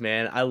theories,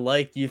 man. I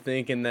like you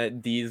thinking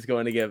that D is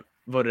going to get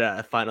voted out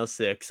at Final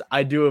 6.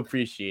 I do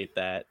appreciate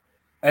that.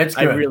 It's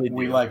good. I really do.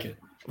 We like it.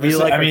 We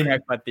like our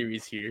crackpot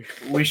theories here.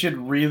 We should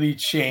really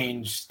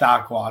change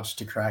StockWatch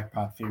to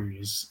crackpot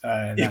theories.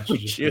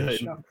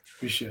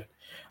 We should.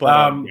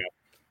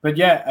 But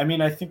yeah, I mean,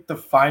 I think the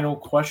final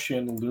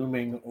question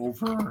looming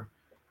over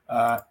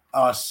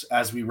us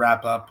as we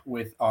wrap up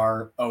with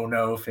our oh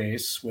no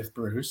face with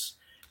Bruce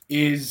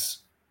is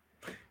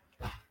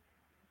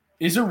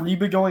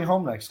Ariba going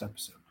home next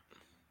episode?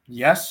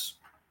 Yes?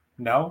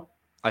 No?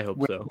 I hope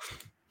so.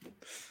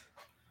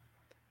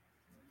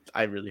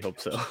 I really hope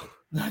so.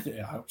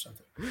 Yeah, I hope so.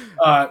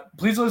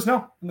 Please let us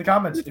know in the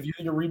comments if you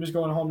think Ariba's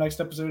going home next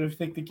episode, if you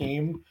think the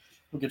game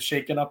will get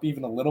shaken up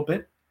even a little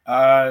bit.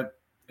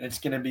 It's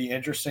going to be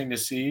interesting to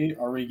see.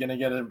 Are we going to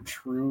get a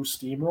true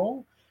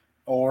steamroll?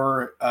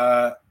 Or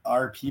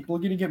are people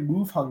going to get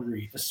move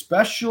hungry?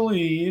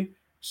 Especially,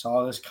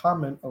 saw this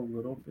comment a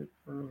little bit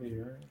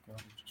earlier.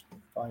 Just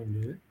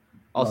find it.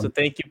 Also,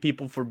 thank you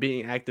people for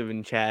being active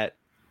in chat.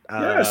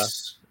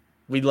 Yes.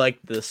 We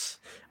liked this.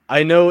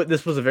 I know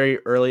this was a very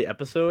early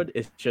episode.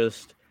 It's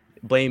just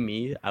blame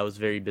me. I was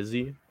very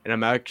busy, and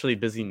I'm actually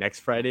busy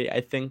next Friday,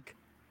 I think.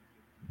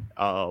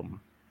 But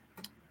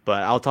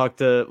we'll talk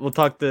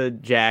to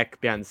Jack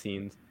behind the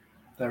scenes.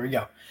 There we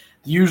go.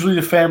 Usually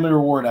the family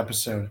reward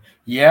episode.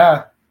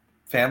 Yeah,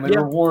 family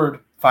reward.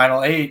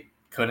 Final 8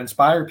 could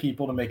inspire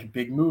people to make a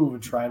big move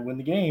and try and win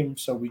the game.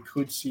 So we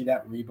could see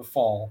that Reba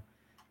fall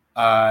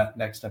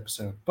next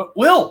episode. But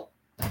Will,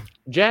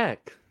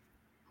 Jack,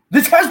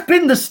 this has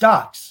been the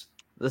stocks.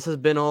 This has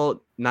been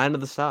all 9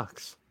 of the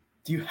stocks.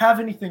 Do you have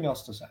anything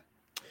else to say?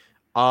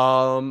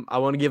 I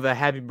want to give a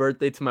happy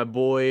birthday to my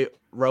boy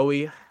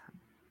Roey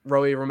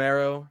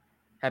Romero.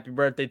 Happy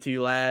birthday to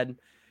you, lad.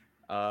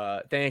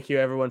 Thank you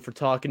everyone for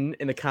talking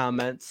in the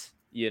comments.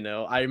 You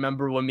know, I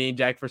remember when me and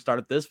Jack first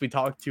started this, we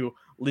talked to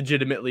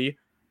legitimately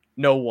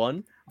no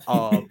one.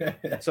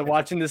 So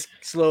watching this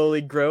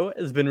slowly grow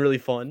has been really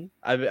fun.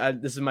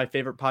 This is my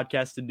favorite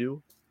podcast to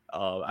do.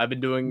 I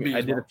did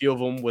a few of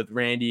them with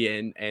Randy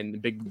and the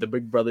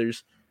big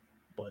brothers,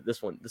 but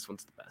this one's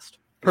the best.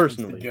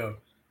 Personally,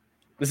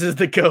 this is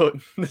the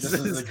GOAT. This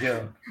is the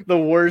GOAT. The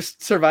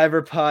worst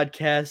Survivor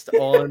podcast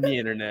on the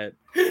internet.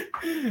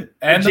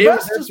 And the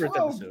best as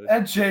well.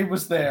 And Jay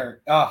was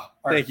there. Our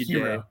Thank you,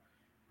 hero. Jay.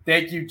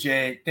 Thank you,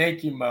 Jay.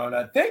 Thank you,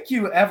 Mona. Thank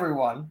you,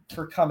 everyone,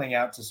 for coming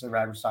out to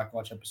Survivor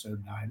StockWatch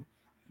episode 9.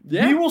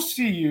 Yeah. We will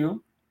see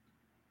you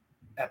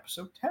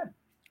episode 10.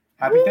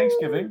 Happy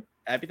Thanksgiving.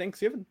 Happy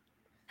Thanksgiving.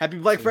 Happy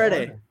Black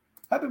Friday.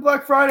 Happy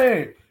Black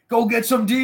Friday. Go get some D.